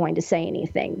else is going to say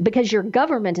anything because your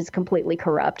government is completely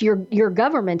corrupt. Your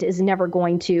government is never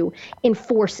going to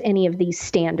enforce any of these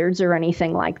standards or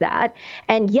anything like that.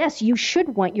 And yes, you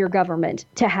should want your government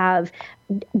to have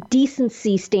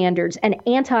decency standards and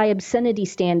anti-obscenity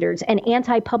standards and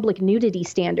anti-public nudity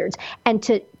standards. And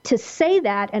to say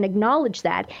that and acknowledge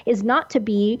that is not to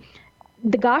be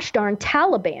the gosh darn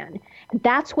Taliban.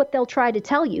 That's what they'll try to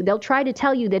tell you. They'll try to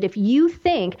tell you that if you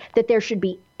think that there should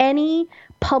be any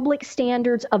public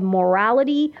standards of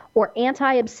morality or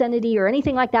anti-obscenity or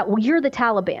anything like that, well, you're the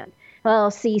Taliban.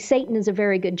 Well, see, Satan is a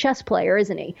very good chess player,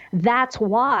 isn't he? That's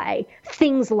why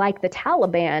things like the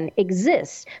Taliban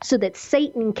exist, so that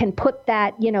Satan can put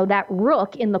that, that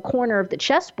rook in the corner of the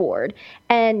chessboard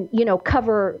and,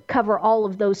 cover all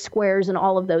of those squares and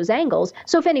all of those angles.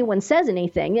 So if anyone says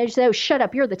anything, they say, oh, shut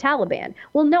up, you're the Taliban.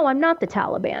 Well, no, I'm not the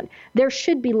Taliban. There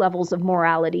should be levels of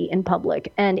morality in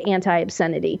public and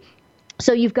anti-obscenity.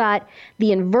 So you've got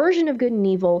the inversion of good and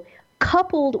evil,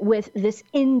 coupled with this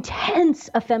intense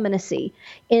effeminacy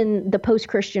in the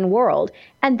post-Christian world.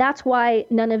 And that's why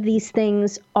none of these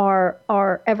things are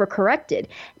ever corrected.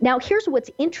 Now, here's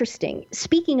what's interesting.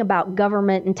 Speaking about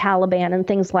government and Taliban and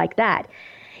things like that,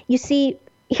 you see,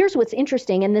 here's what's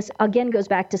interesting, and this again goes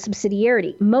back to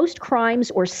subsidiarity. Most crimes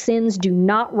or sins do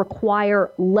not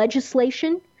require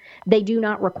legislation. They do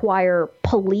not require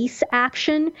police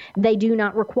action. They do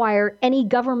not require any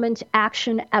government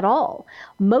action at all.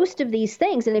 Most of these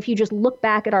things, and if you just look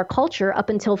back at our culture up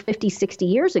until 50, 60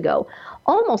 years ago,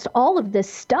 almost all of this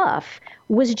stuff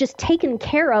was just taken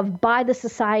care of by the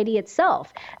society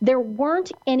itself. There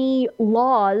weren't any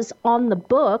laws on the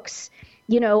books,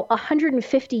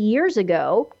 150 years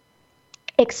ago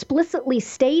explicitly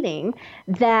stating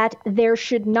that there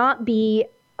should not be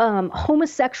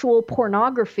homosexual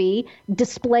pornography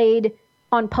displayed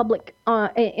on public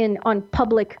on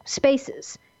public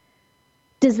spaces.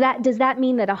 Does that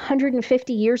mean that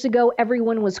 150 years ago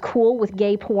everyone was cool with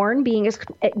gay porn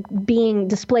being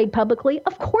displayed publicly?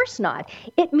 Of course not.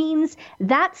 It means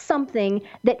that's something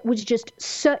that was just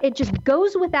so, it just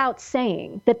goes without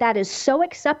saying that is so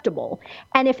acceptable.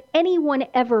 And if anyone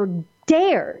ever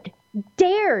dared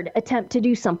attempt to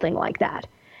do something like that,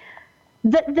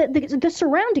 the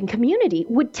surrounding community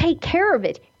would take care of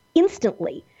it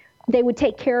instantly. They would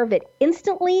take care of it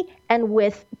instantly and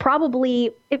with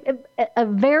probably a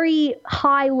very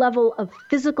high level of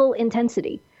physical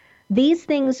intensity. These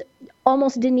things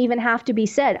almost didn't even have to be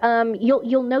said.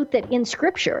 You'll note that in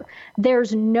Scripture,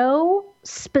 there's no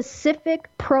specific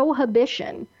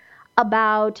prohibition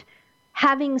about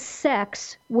having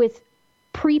sex with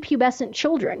prepubescent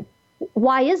children.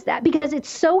 Why is that? Because it's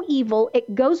so evil,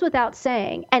 it goes without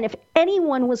saying. And if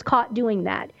anyone was caught doing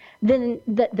that, then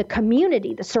the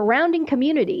community, the surrounding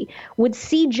community, would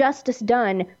see justice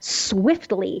done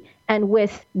swiftly and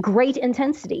with great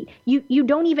intensity. You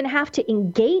don't even have to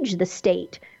engage the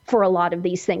state for a lot of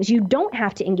these things. You don't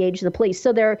have to engage the police. So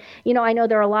I know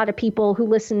there are a lot of people who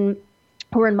listen,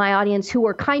 who are in my audience, who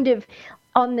are kind of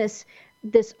on this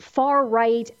far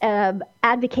right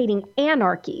advocating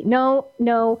anarchy.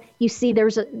 No, you see,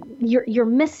 you're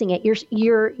missing it.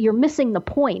 You're missing the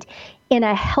point. In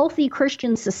a healthy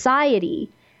Christian society,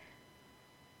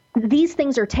 these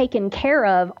things are taken care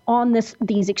of on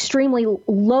these extremely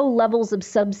low levels of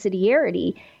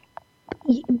subsidiarity.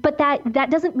 But that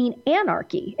doesn't mean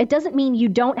anarchy. It doesn't mean you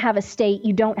don't have a state,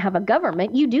 you don't have a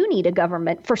government. You do need a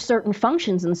government for certain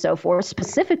functions and so forth,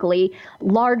 specifically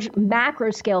large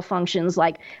macro scale functions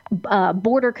like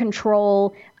border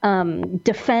control,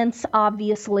 defense,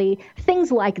 obviously,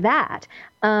 things like that.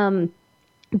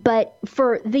 But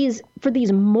for these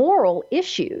moral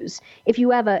issues, if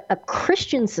you have a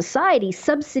Christian society,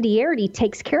 subsidiarity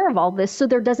takes care of all this, so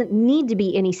there doesn't need to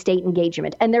be any state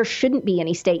engagement, and there shouldn't be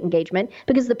any state engagement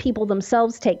because the people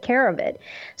themselves take care of it.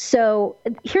 So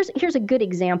here's a good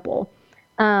example.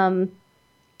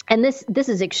 And this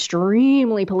is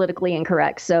extremely politically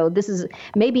incorrect. So this is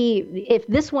maybe if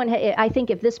this one, I think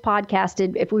if this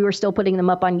podcasted, if we were still putting them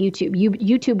up on YouTube,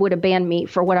 YouTube would have banned me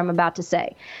for what I'm about to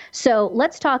say. So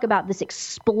let's talk about this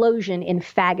explosion in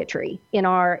faggotry in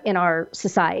our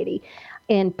society,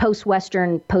 in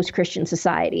post-Western, post-Christian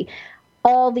society.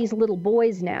 All these little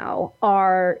boys now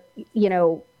are,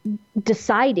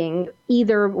 deciding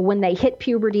either when they hit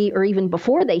puberty or even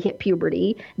before they hit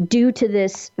puberty, due to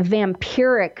this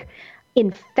vampiric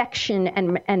infection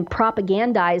and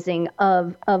propagandizing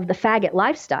of the faggot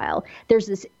lifestyle, there's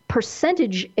this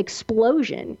percentage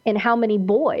explosion in how many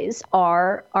boys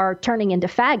are turning into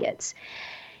faggots.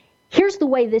 Here's the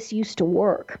way this used to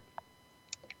work.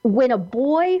 When a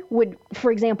boy would, for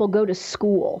example, go to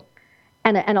school,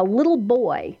 and a little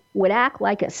boy would act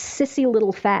like a sissy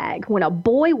little fag, when a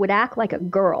boy would act like a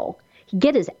girl, he'd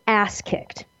get his ass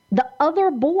kicked. The other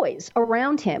boys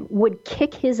around him would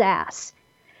kick his ass.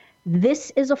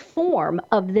 This is a form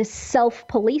of this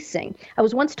self-policing. I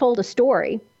was once told a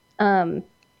story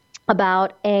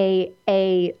about an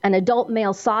adult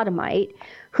male sodomite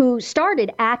who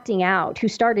started acting out, who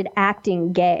started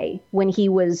acting gay when he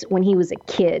was a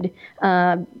kid,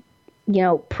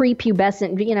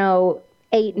 prepubescent,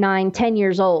 8, 9, 10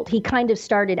 years old. He kind of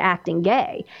started acting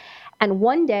gay. And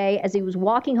one day, as he was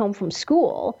walking home from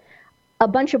school, a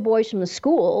bunch of boys from the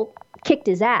school kicked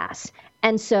his ass.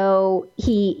 And so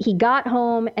he got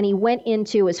home and he went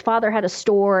into, his father had a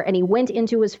store, and he went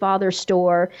into his father's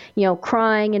store,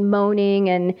 crying and moaning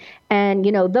and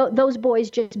those boys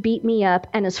just beat me up.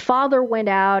 And his father went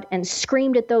out and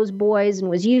screamed at those boys and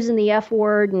was using the F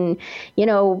word and,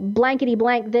 blankety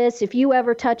blank this, if you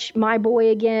ever touch my boy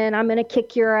again, I'm going to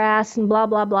kick your ass and blah,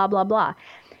 blah, blah, blah, blah.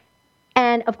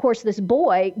 And of course, this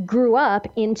boy grew up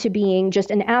into being just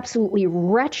an absolutely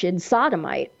wretched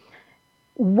sodomite.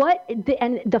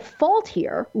 The fault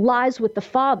here lies with the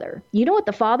father. You know what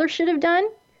the father should have done?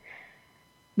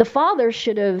 The father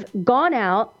should have gone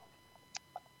out,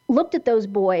 looked at those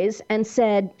boys and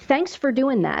said, thanks for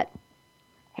doing that.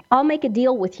 I'll make a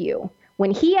deal with you. When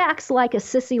he acts like a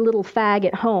sissy little fag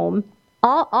at home,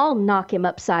 I'll knock him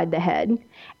upside the head.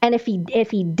 And if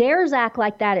he dares act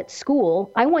like that at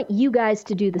school, I want you guys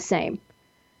to do the same.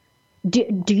 Do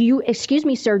you, excuse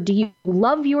me, sir, do you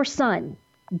love your son?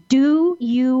 Do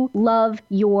you love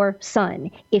your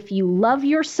son? If you love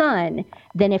your son,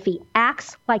 then if he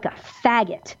acts like a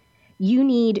faggot, you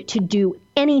need to do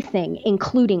anything,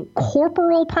 including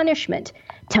corporal punishment,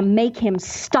 to make him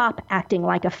stop acting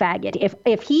like a faggot.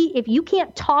 If you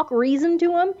can't talk reason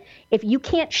to him, if you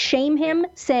can't shame him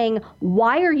saying,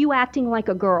 why are you acting like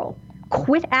a girl?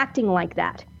 Quit acting like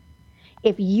that.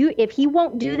 If he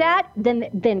won't do that,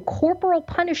 then corporal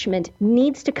punishment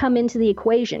needs to come into the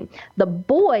equation. The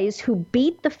boys who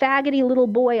beat the faggoty little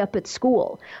boy up at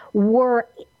school were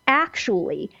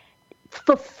actually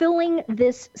fulfilling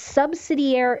this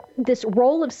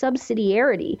role of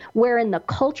subsidiarity, wherein the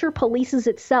culture polices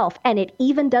itself, and it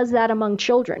even does that among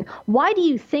children. Why do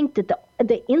you think that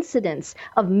the incidence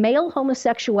of male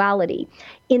homosexuality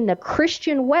in the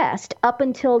Christian West up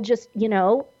until just,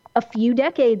 a few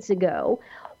decades ago,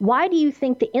 why do you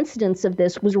think the incidence of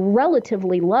this was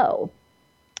relatively low?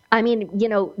 I mean,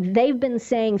 they've been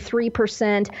saying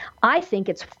 3%. I think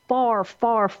it's far,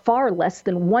 far, far less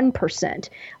than 1%,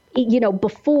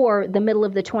 before the middle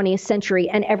of the 20th century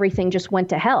and everything just went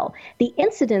to hell. The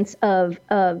incidence of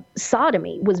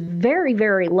sodomy was very,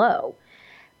 very low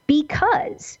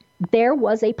because there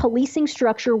was a policing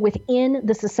structure within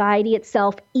the society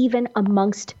itself, even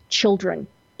amongst children.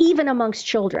 Even amongst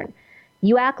children.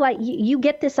 You act like you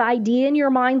get this idea in your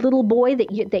mind, little boy,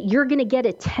 that you're going to get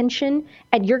attention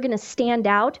and you're going to stand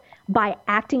out by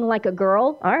acting like a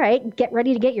girl. All right, get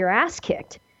ready to get your ass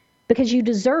kicked because you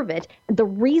deserve it. The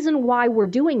reason why we're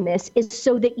doing this is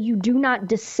so that you do not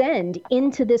descend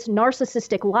into this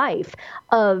narcissistic life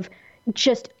of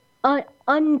just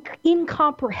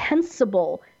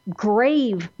incomprehensible,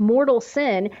 grave, mortal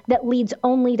sin that leads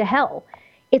only to hell.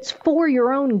 It's for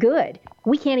your own good.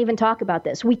 We can't even talk about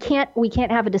this. We can't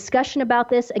have a discussion about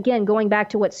this. Again, going back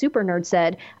to what Super Nerd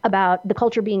said about the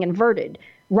culture being inverted.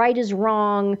 Right is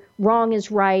wrong, wrong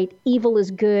is right, evil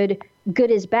is good,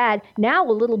 good is bad. Now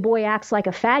a little boy acts like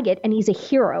a faggot and he's a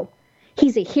hero.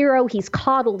 He's a hero, he's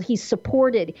coddled, he's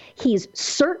supported, he's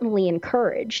certainly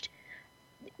encouraged.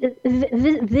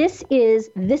 This is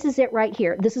it right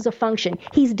here. This is a function.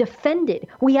 He's defended.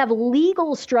 We have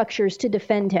legal structures to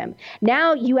defend him.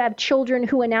 Now you have children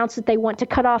who announce that they want to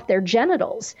cut off their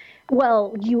genitals.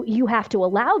 Well, you have to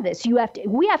allow this. We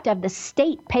have to have the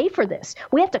state pay for this.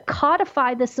 We have to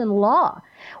codify this in law.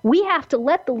 We have to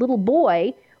let the little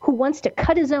boy who wants to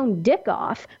cut his own dick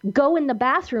off go in the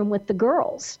bathroom with the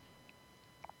girls.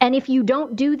 And if you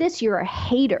don't do this, you're a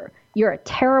hater. You're a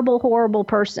terrible, horrible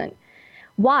person.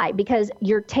 Why? Because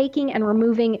you're taking and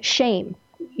removing shame.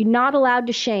 You're not allowed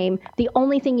to shame. The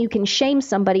only thing you can shame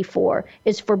somebody for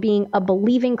is for being a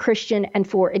believing Christian and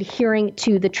for adhering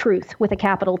to the truth with a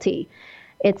capital T.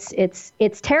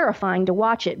 It's terrifying to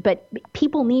watch it, but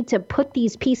people need to put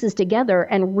these pieces together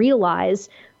and realize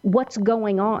what's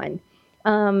going on.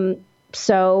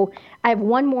 So I have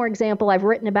one more example. I've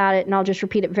written about it, and I'll just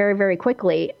repeat it very, very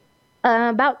quickly.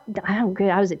 I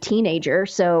was a teenager,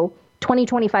 so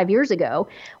 25 years ago,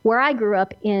 where I grew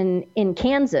up in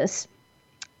Kansas,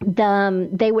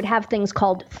 they would have things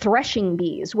called threshing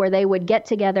bees, where they would get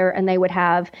together and they would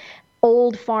have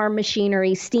old farm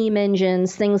machinery, steam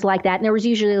engines, things like that. And there was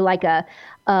usually like a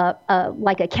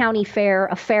county fair,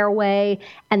 a fairway,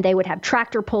 and they would have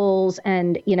tractor pulls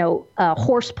and,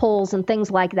 horse pulls and things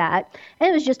like that. And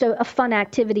it was just a fun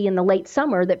activity in the late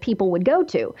summer that people would go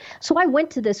to. So I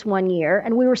went to this one year,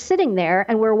 and we were sitting there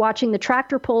and we were watching the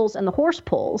tractor pulls and the horse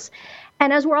pulls.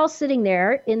 And as we're all sitting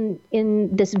there in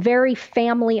this very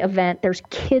family event, there's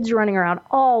kids running around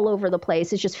all over the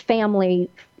place. It's just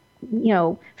family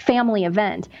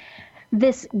event.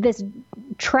 This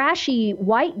trashy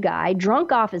white guy,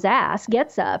 drunk off his ass,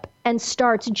 gets up and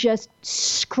starts just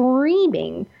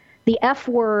screaming the F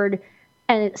word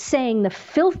and saying the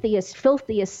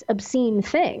filthiest, obscene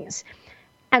things.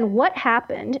 And what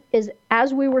happened is,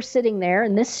 as we were sitting there,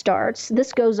 and this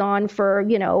goes on for,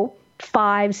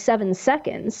 5-7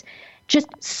 seconds, just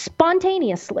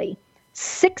spontaneously,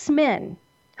 6 men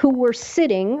who were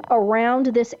sitting around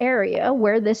this area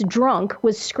where this drunk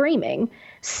was screaming,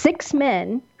 6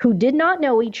 men who did not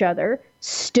know each other,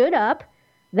 stood up.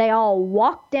 They all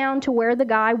walked down to where the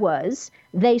guy was.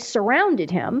 They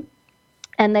surrounded him,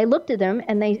 and they looked at him,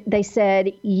 and they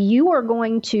said, "You are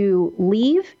going to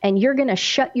leave, and you're going to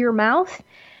shut your mouth,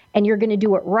 and you're going to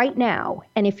do it right now.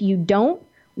 And if you don't,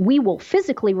 we will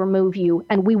physically remove you,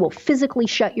 and we will physically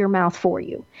shut your mouth for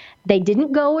you." They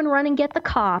didn't go and run and get the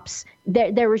cops.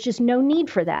 There was just no need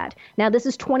for that. Now, this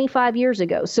is 25 years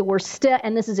ago, so we're still,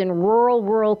 and this is in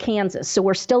rural Kansas, so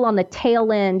we're still on the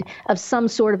tail end of some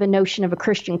sort of a notion of a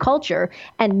Christian culture,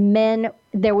 and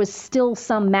there was still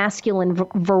some masculine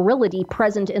virility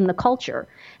present in the culture,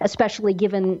 especially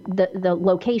given the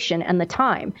location and the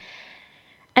time.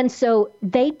 And so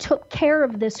they took care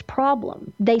of this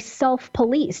problem. They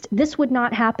self-policed. This would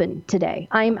not happen today.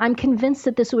 I'm convinced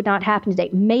that this would not happen today.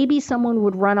 Maybe someone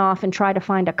would run off and try to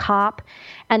find a cop,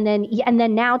 and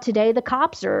then now today the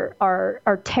cops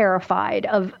are terrified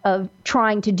of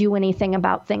trying to do anything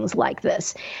about things like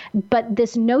this. But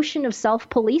this notion of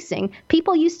self-policing,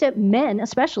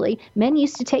 men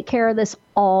used to take care of this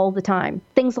all the time.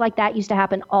 Things like that used to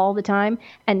happen all the time.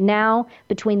 And now,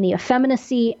 between the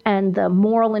effeminacy and the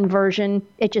moral inversion,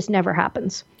 it just never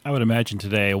happens. I would imagine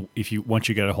today, once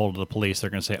you get a hold of the police, they're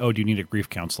going to say, "Oh, do you need a grief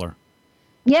counselor?"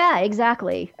 Yeah,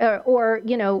 exactly.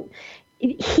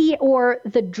 He or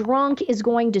the drunk is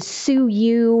going to sue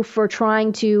you for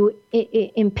trying to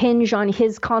impinge on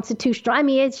his constitutional. I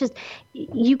mean, it's just,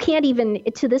 you can't even,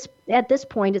 at this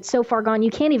point, it's so far gone,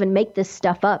 you can't even make this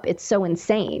stuff up. It's so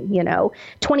insane,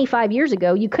 25 years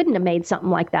ago, you couldn't have made something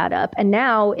like that up. And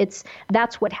now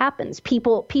that's what happens.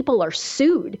 People are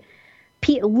sued.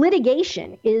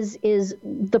 Litigation is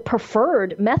the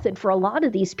preferred method for a lot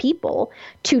of these people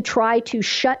to try to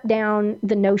shut down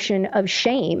the notion of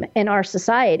shame in our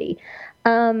society.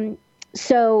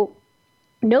 So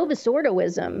Novus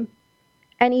Ordoism,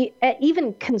 and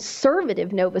even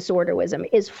conservative Novus Ordoism,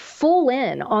 is full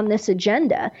in on this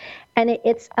agenda, and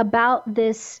it's about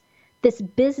this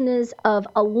business of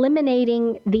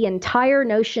eliminating the entire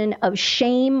notion of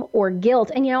shame or guilt.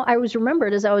 And I was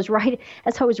remembered as I was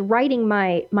writing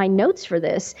my notes for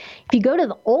this. If you go to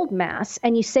the old Mass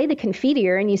and you say the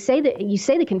Confiteor, and you say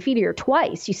the Confiteor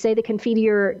twice, you say the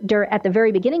Confiteor at the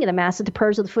very beginning of the Mass at the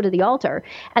prayers at the foot of the altar,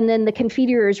 and then the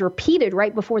Confiteor is repeated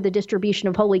right before the distribution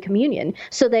of Holy Communion,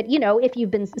 so that if you've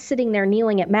been sitting there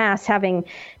kneeling at Mass having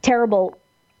terrible,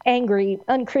 angry,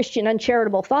 unchristian,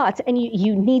 uncharitable thoughts, and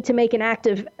you need to make an act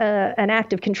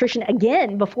of contrition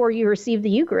again before you receive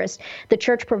the Eucharist, the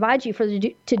Church provides you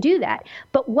to do that.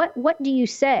 But what do you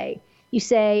say? You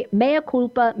say, mea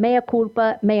culpa,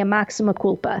 mea maxima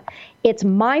culpa. It's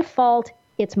my fault,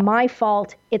 it's my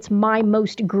fault, it's my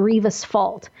most grievous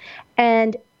fault.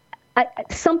 And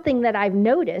something that I've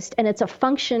noticed, and it's a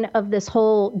function of this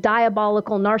whole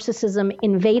diabolical narcissism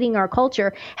invading our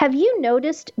culture. Have you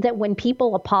noticed that when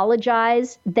people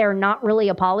apologize, they're not really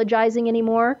apologizing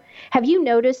anymore? Have you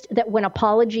noticed that when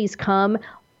apologies come,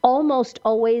 almost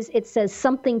always it says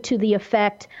something to the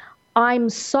effect, "I'm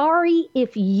sorry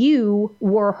if you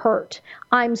were hurt.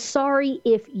 I'm sorry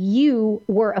if you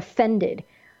were offended."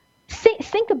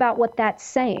 Think about what that's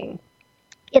saying.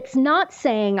 It's not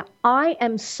saying, "I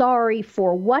am sorry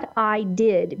for what I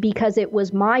did because it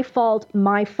was my fault,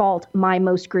 my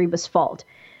most grievous fault."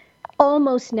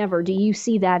 Almost never do you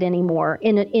see that anymore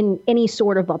in any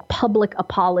sort of a public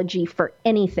apology for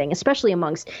anything, especially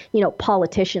amongst,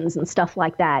 politicians and stuff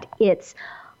like that. It's,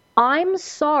 I'm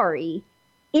sorry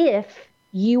if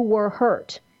you were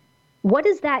hurt. What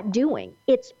is that doing?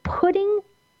 It's putting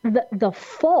the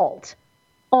fault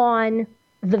on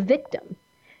the victim.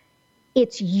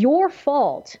 It's your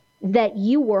fault that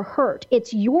you were hurt.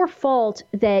 It's your fault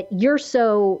that you're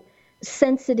so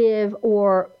sensitive,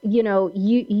 or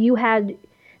you had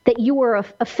that you were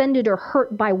offended or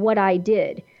hurt by what I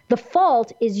did. The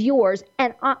fault is yours,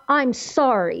 and I'm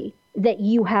sorry that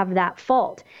you have that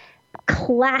fault.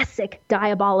 Classic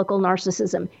diabolical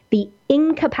narcissism, the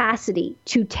incapacity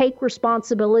to take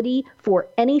responsibility for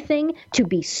anything, to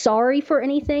be sorry for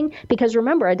anything. Because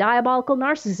remember, a diabolical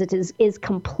narcissist is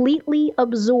completely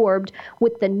absorbed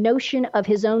with the notion of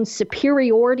his own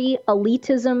superiority,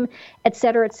 elitism, et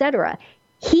cetera, et cetera.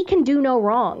 He can do no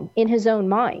wrong in his own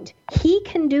mind. He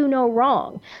can do no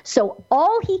wrong. So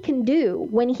all he can do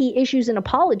when he issues an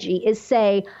apology is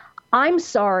say, I'm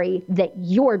sorry that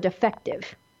you're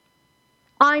defective.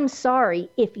 I'm sorry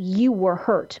if you were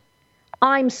hurt.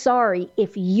 I'm sorry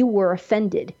if you were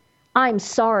offended. I'm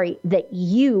sorry that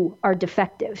you are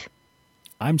defective.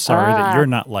 I'm sorry that you're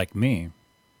not like me.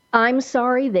 I'm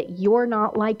sorry that you're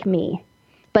not like me.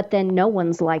 But then no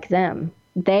one's like them.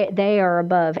 They are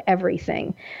above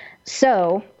everything.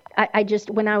 So I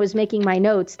just, when I was making my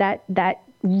notes, that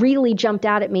really jumped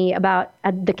out at me about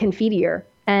the Confiteor.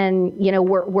 And,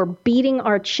 we're beating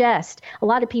our chest. A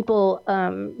lot of people,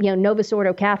 Novus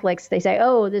Ordo Catholics, they say,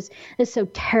 oh, this is so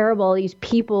terrible. These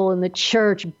people in the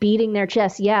church beating their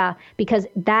chests. Yeah, because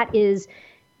that is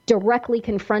directly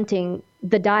confronting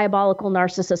the diabolical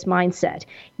narcissist mindset.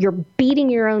 You're beating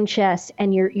your own chest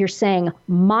and you're saying,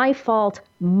 my fault,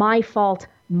 my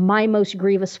most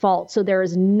grievous fault. So there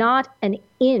is not an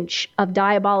inch of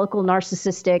diabolical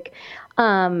narcissistic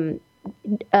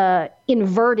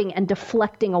inverting and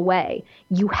deflecting away.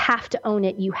 You have to own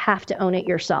it. You have to own it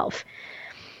yourself.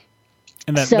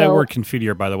 And that word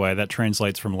Confiteor, by the way, that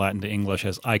translates from Latin to English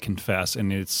as I confess,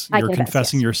 and you're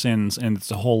confessing your sins, and it's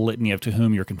a whole litany of to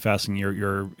whom you're confessing.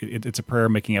 It's a prayer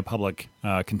making a public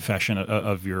confession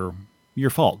of your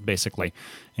fault, basically.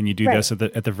 And you do this at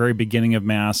the very beginning of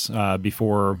Mass,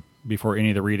 before any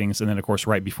of the readings, and then of course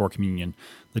right before communion.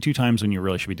 The two times when you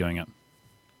really should be doing it.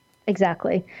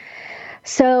 Exactly.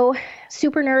 So,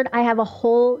 Super Nerd, I have a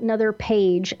whole nother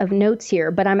page of notes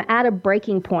here, but I'm at a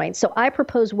breaking point. So I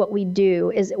propose what we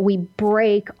do is we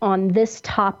break on this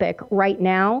topic right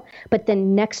now, but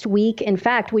then next week, in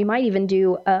fact, we might even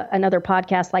do another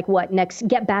podcast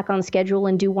get back on schedule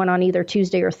and do one on either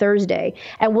Tuesday or Thursday,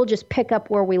 and we'll just pick up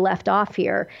where we left off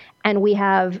here. And we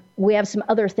have some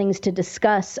other things to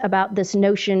discuss about this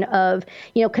notion of,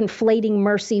 conflating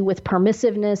mercy with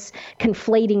permissiveness,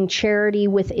 conflating charity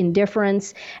with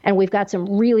indifference. And we've got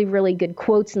some really, really good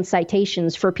quotes and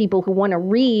citations for people who want to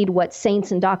read what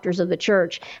saints and doctors of the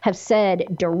church have said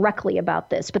directly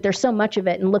about this. But there's so much of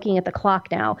it. And looking at the clock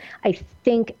now, I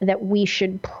think that we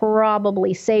should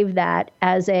probably save that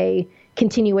as a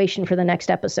continuation for the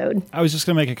next episode. I was just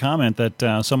going to make a comment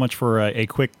that so much for a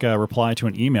quick reply to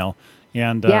an email,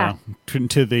 and to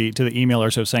the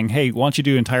emailer, so saying, hey, why don't you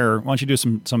do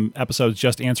some episodes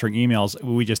just answering emails?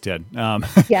 We just did. Now,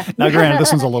 granted,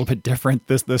 this one's a little bit different.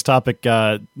 This topic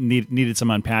needed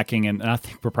some unpacking, and I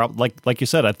think we're probably like you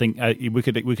said. I think we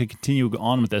could continue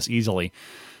on with this easily.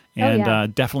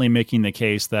 And definitely making the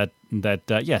case that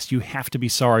yes, you have to be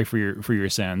sorry for your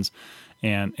sins.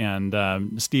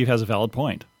 And Steve has a valid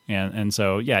point, and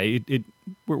so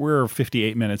we're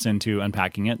 58 minutes into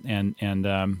unpacking it, and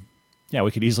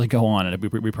we could easily go on, and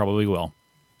we probably will.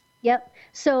 Yep.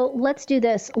 So let's do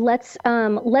this. Let's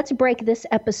break this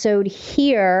episode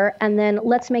here, and then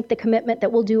let's make the commitment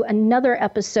that we'll do another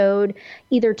episode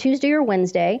either Tuesday or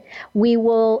Wednesday. We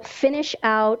will finish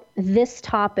out this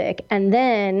topic, and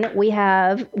then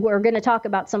we're going to talk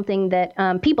about something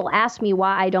that people ask me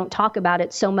why I don't talk about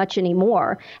it so much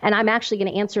anymore, and I'm actually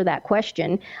going to answer that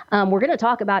question. We're going to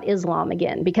talk about Islam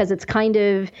again, because it's kind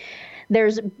of...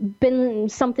 There's been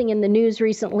something in the news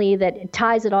recently that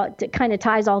ties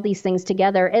all these things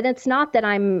together. And it's not that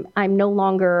I'm no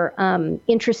longer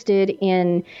interested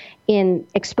in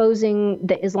exposing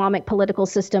the Islamic political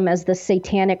system as the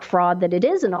satanic fraud that it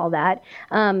is and all that.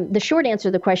 The short answer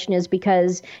to the question is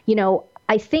because,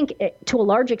 I think to a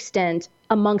large extent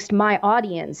amongst my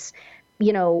audience,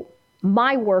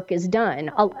 my work is done.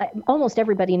 Almost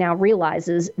everybody now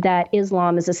realizes that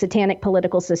Islam is a satanic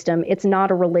political system. It's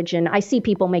not a religion. I see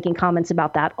people making comments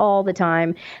about that all the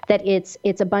time, that it's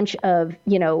a bunch of,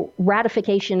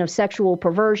 ratification of sexual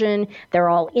perversion. They're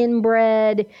all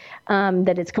inbred,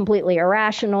 that it's completely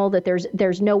irrational, that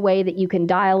there's no way that you can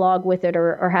dialogue with it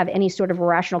or have any sort of a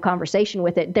rational conversation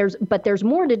with it. But there's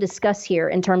more to discuss here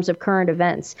in terms of current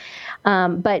events.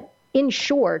 But in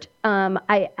short,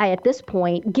 I at this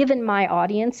point, given my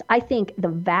audience, I think the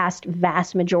vast,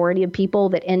 vast majority of people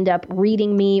that end up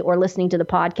reading me or listening to the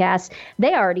podcast,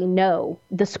 they already know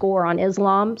the score on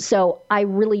Islam. So I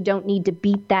really don't need to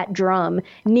beat that drum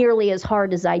nearly as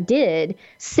hard as I did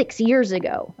 6 years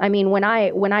ago. I mean, when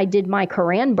I did my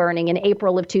Quran burning in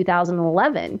April of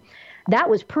 2011, that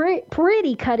was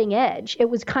pretty cutting edge. It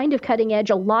was kind of cutting edge.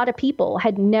 A lot of people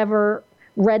had never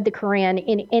read the Quran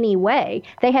in any way.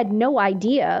 They had no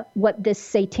idea what this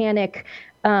satanic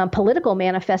political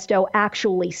manifesto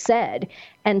actually said.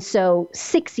 And so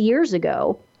 6 years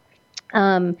ago,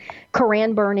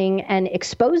 Quran burning and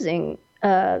exposing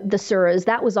the surahs,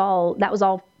 that was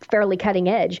all fairly cutting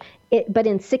edge. But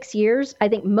in 6 years, I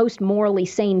think most morally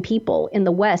sane people in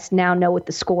the West now know what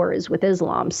the score is with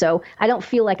Islam. So I don't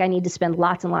feel like I need to spend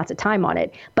lots and lots of time on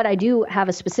it. But I do have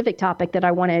a specific topic that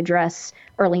I want to address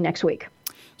early next week.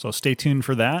 So stay tuned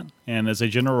for that. And as a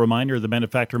general reminder, the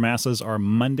Benefactor Masses are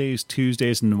Mondays,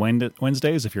 Tuesdays, and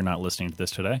Wednesdays, if you're not listening to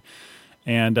this today.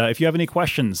 And if you have any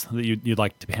questions that you'd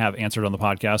like to have answered on the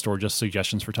podcast or just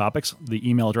suggestions for topics, the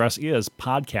email address is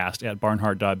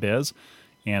podcast@barnhart.biz.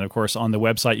 And of course, on the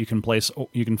website,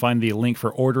 you can find the link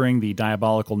for ordering the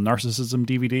Diabolical Narcissism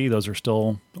DVD.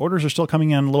 Orders are still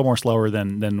coming in a little more slower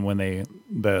than when when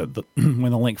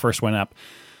the link first went up,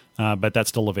 but that's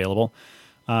still available.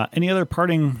 Any other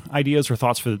parting ideas or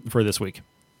thoughts for this week?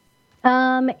 We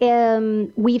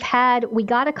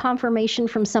got a confirmation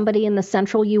from somebody in the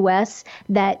central U.S.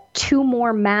 that 2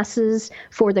 more masses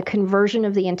for the conversion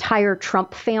of the entire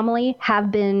Trump family have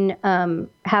been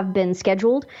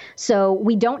scheduled. So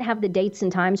we don't have the dates and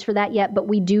times for that yet, but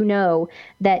we do know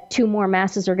that 2 more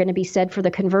masses are going to be said for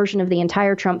the conversion of the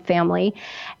entire Trump family.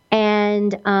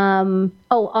 And on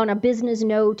a business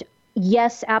note,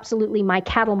 yes, absolutely. My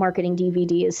cattle marketing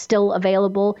DVD is still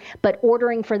available, but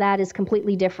ordering for that is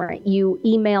completely different. You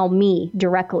email me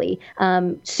directly.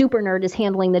 Super Nerd is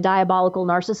handling the Diabolical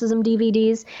Narcissism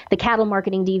DVDs. The cattle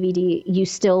marketing DVD, you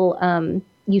still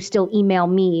email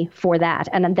me for that,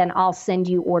 and then I'll send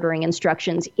you ordering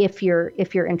instructions if you're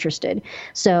interested.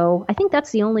 So I think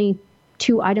that's the only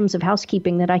 2 items of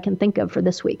housekeeping that I can think of for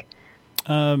this week.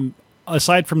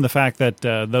 Aside from the fact that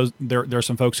there are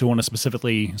some folks who want to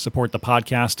specifically support the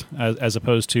podcast as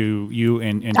opposed to you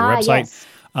and your website.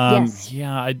 Yes.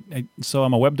 Yeah. So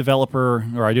I'm a web developer,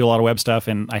 or I do a lot of web stuff,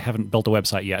 and I haven't built a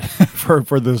website yet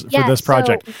for this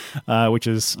project, which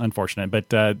is unfortunate.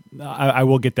 But I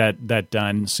will get that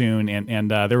done soon, and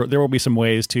there will be some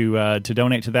ways to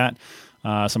donate to that.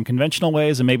 Some conventional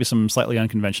ways and maybe some slightly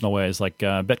unconventional ways, like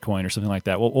Bitcoin or something like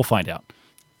that. We'll find out.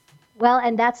 Well,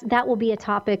 and that will be a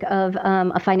topic of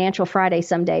a Financial Friday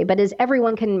someday. But as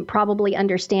everyone can probably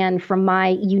understand from my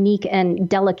unique and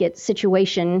delicate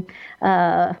situation,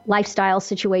 lifestyle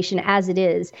situation as it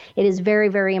is very,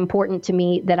 very important to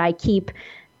me that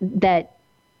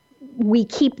we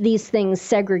keep these things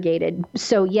segregated.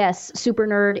 So yes, Super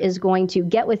Nerd is going to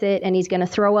get with it, and he's going to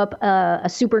throw up a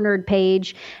Super Nerd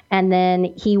page, and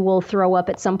then he will throw up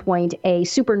at some point a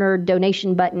Super Nerd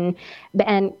donation button.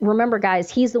 And remember, guys,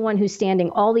 he's the one who's standing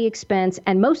all the expense.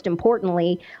 And most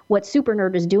importantly, what Super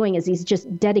Nerd is doing is he's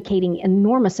just dedicating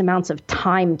enormous amounts of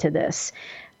time to this.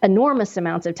 Enormous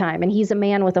amounts of time. And he's a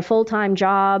man with a full-time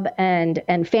job and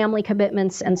family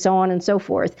commitments and so on and so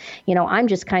forth. I'm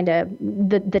just kind of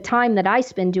the time that I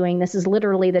spend doing this is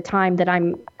literally the time that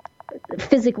I'm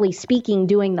physically speaking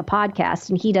doing the podcast,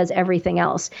 and he does everything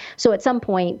else. So at some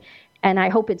point, and I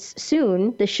hope it's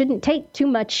soon, this shouldn't take too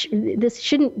much. This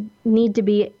shouldn't need to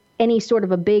be any sort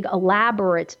of a big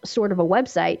elaborate sort of a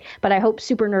website, but I hope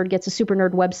Super Nerd gets a Super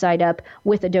Nerd website up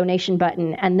with a donation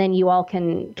button, and then you all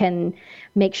can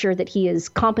make sure that he is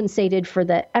compensated for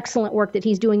the excellent work that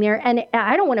he's doing there. And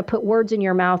I don't want to put words in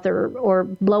your mouth or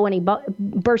blow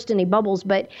burst any bubbles,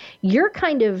 but you're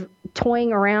kind of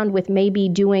toying around with maybe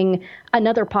doing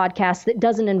another podcast that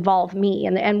doesn't involve me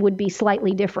and would be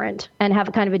slightly different and have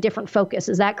a kind of a different focus.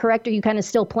 Is that correct? Are you kind of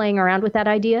still playing around with that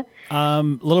idea? A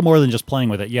little more than just playing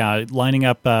with it. Yeah. Lining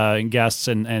up guests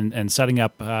and setting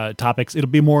up topics. It'll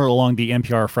be more along the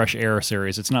NPR Fresh Air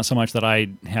series. It's not so much that I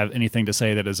have anything to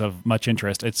say that is of much interest.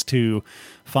 It's to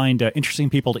find interesting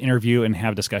people to interview and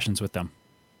have discussions with them.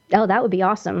 Oh, that would be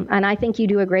awesome. And I think you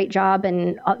do a great job.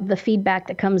 And the feedback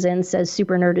that comes in says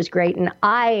Super Nerd is great. And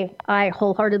I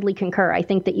wholeheartedly concur. I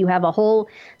think that you have a whole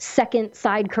second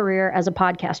side career as a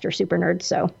podcaster, Super Nerd.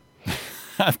 So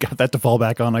I've got that to fall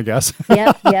back on, I guess.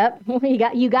 Yep.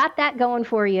 You got that going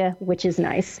for you, which is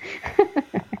nice.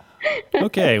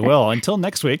 Okay, well, until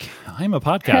next week, I'm a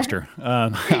podcaster.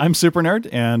 I'm Super Nerd,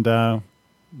 and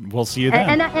we'll see you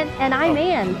then. And I'm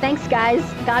Ann. Thanks, guys.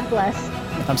 God bless.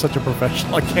 I'm such a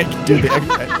professional. I can't do the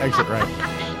exit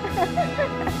right.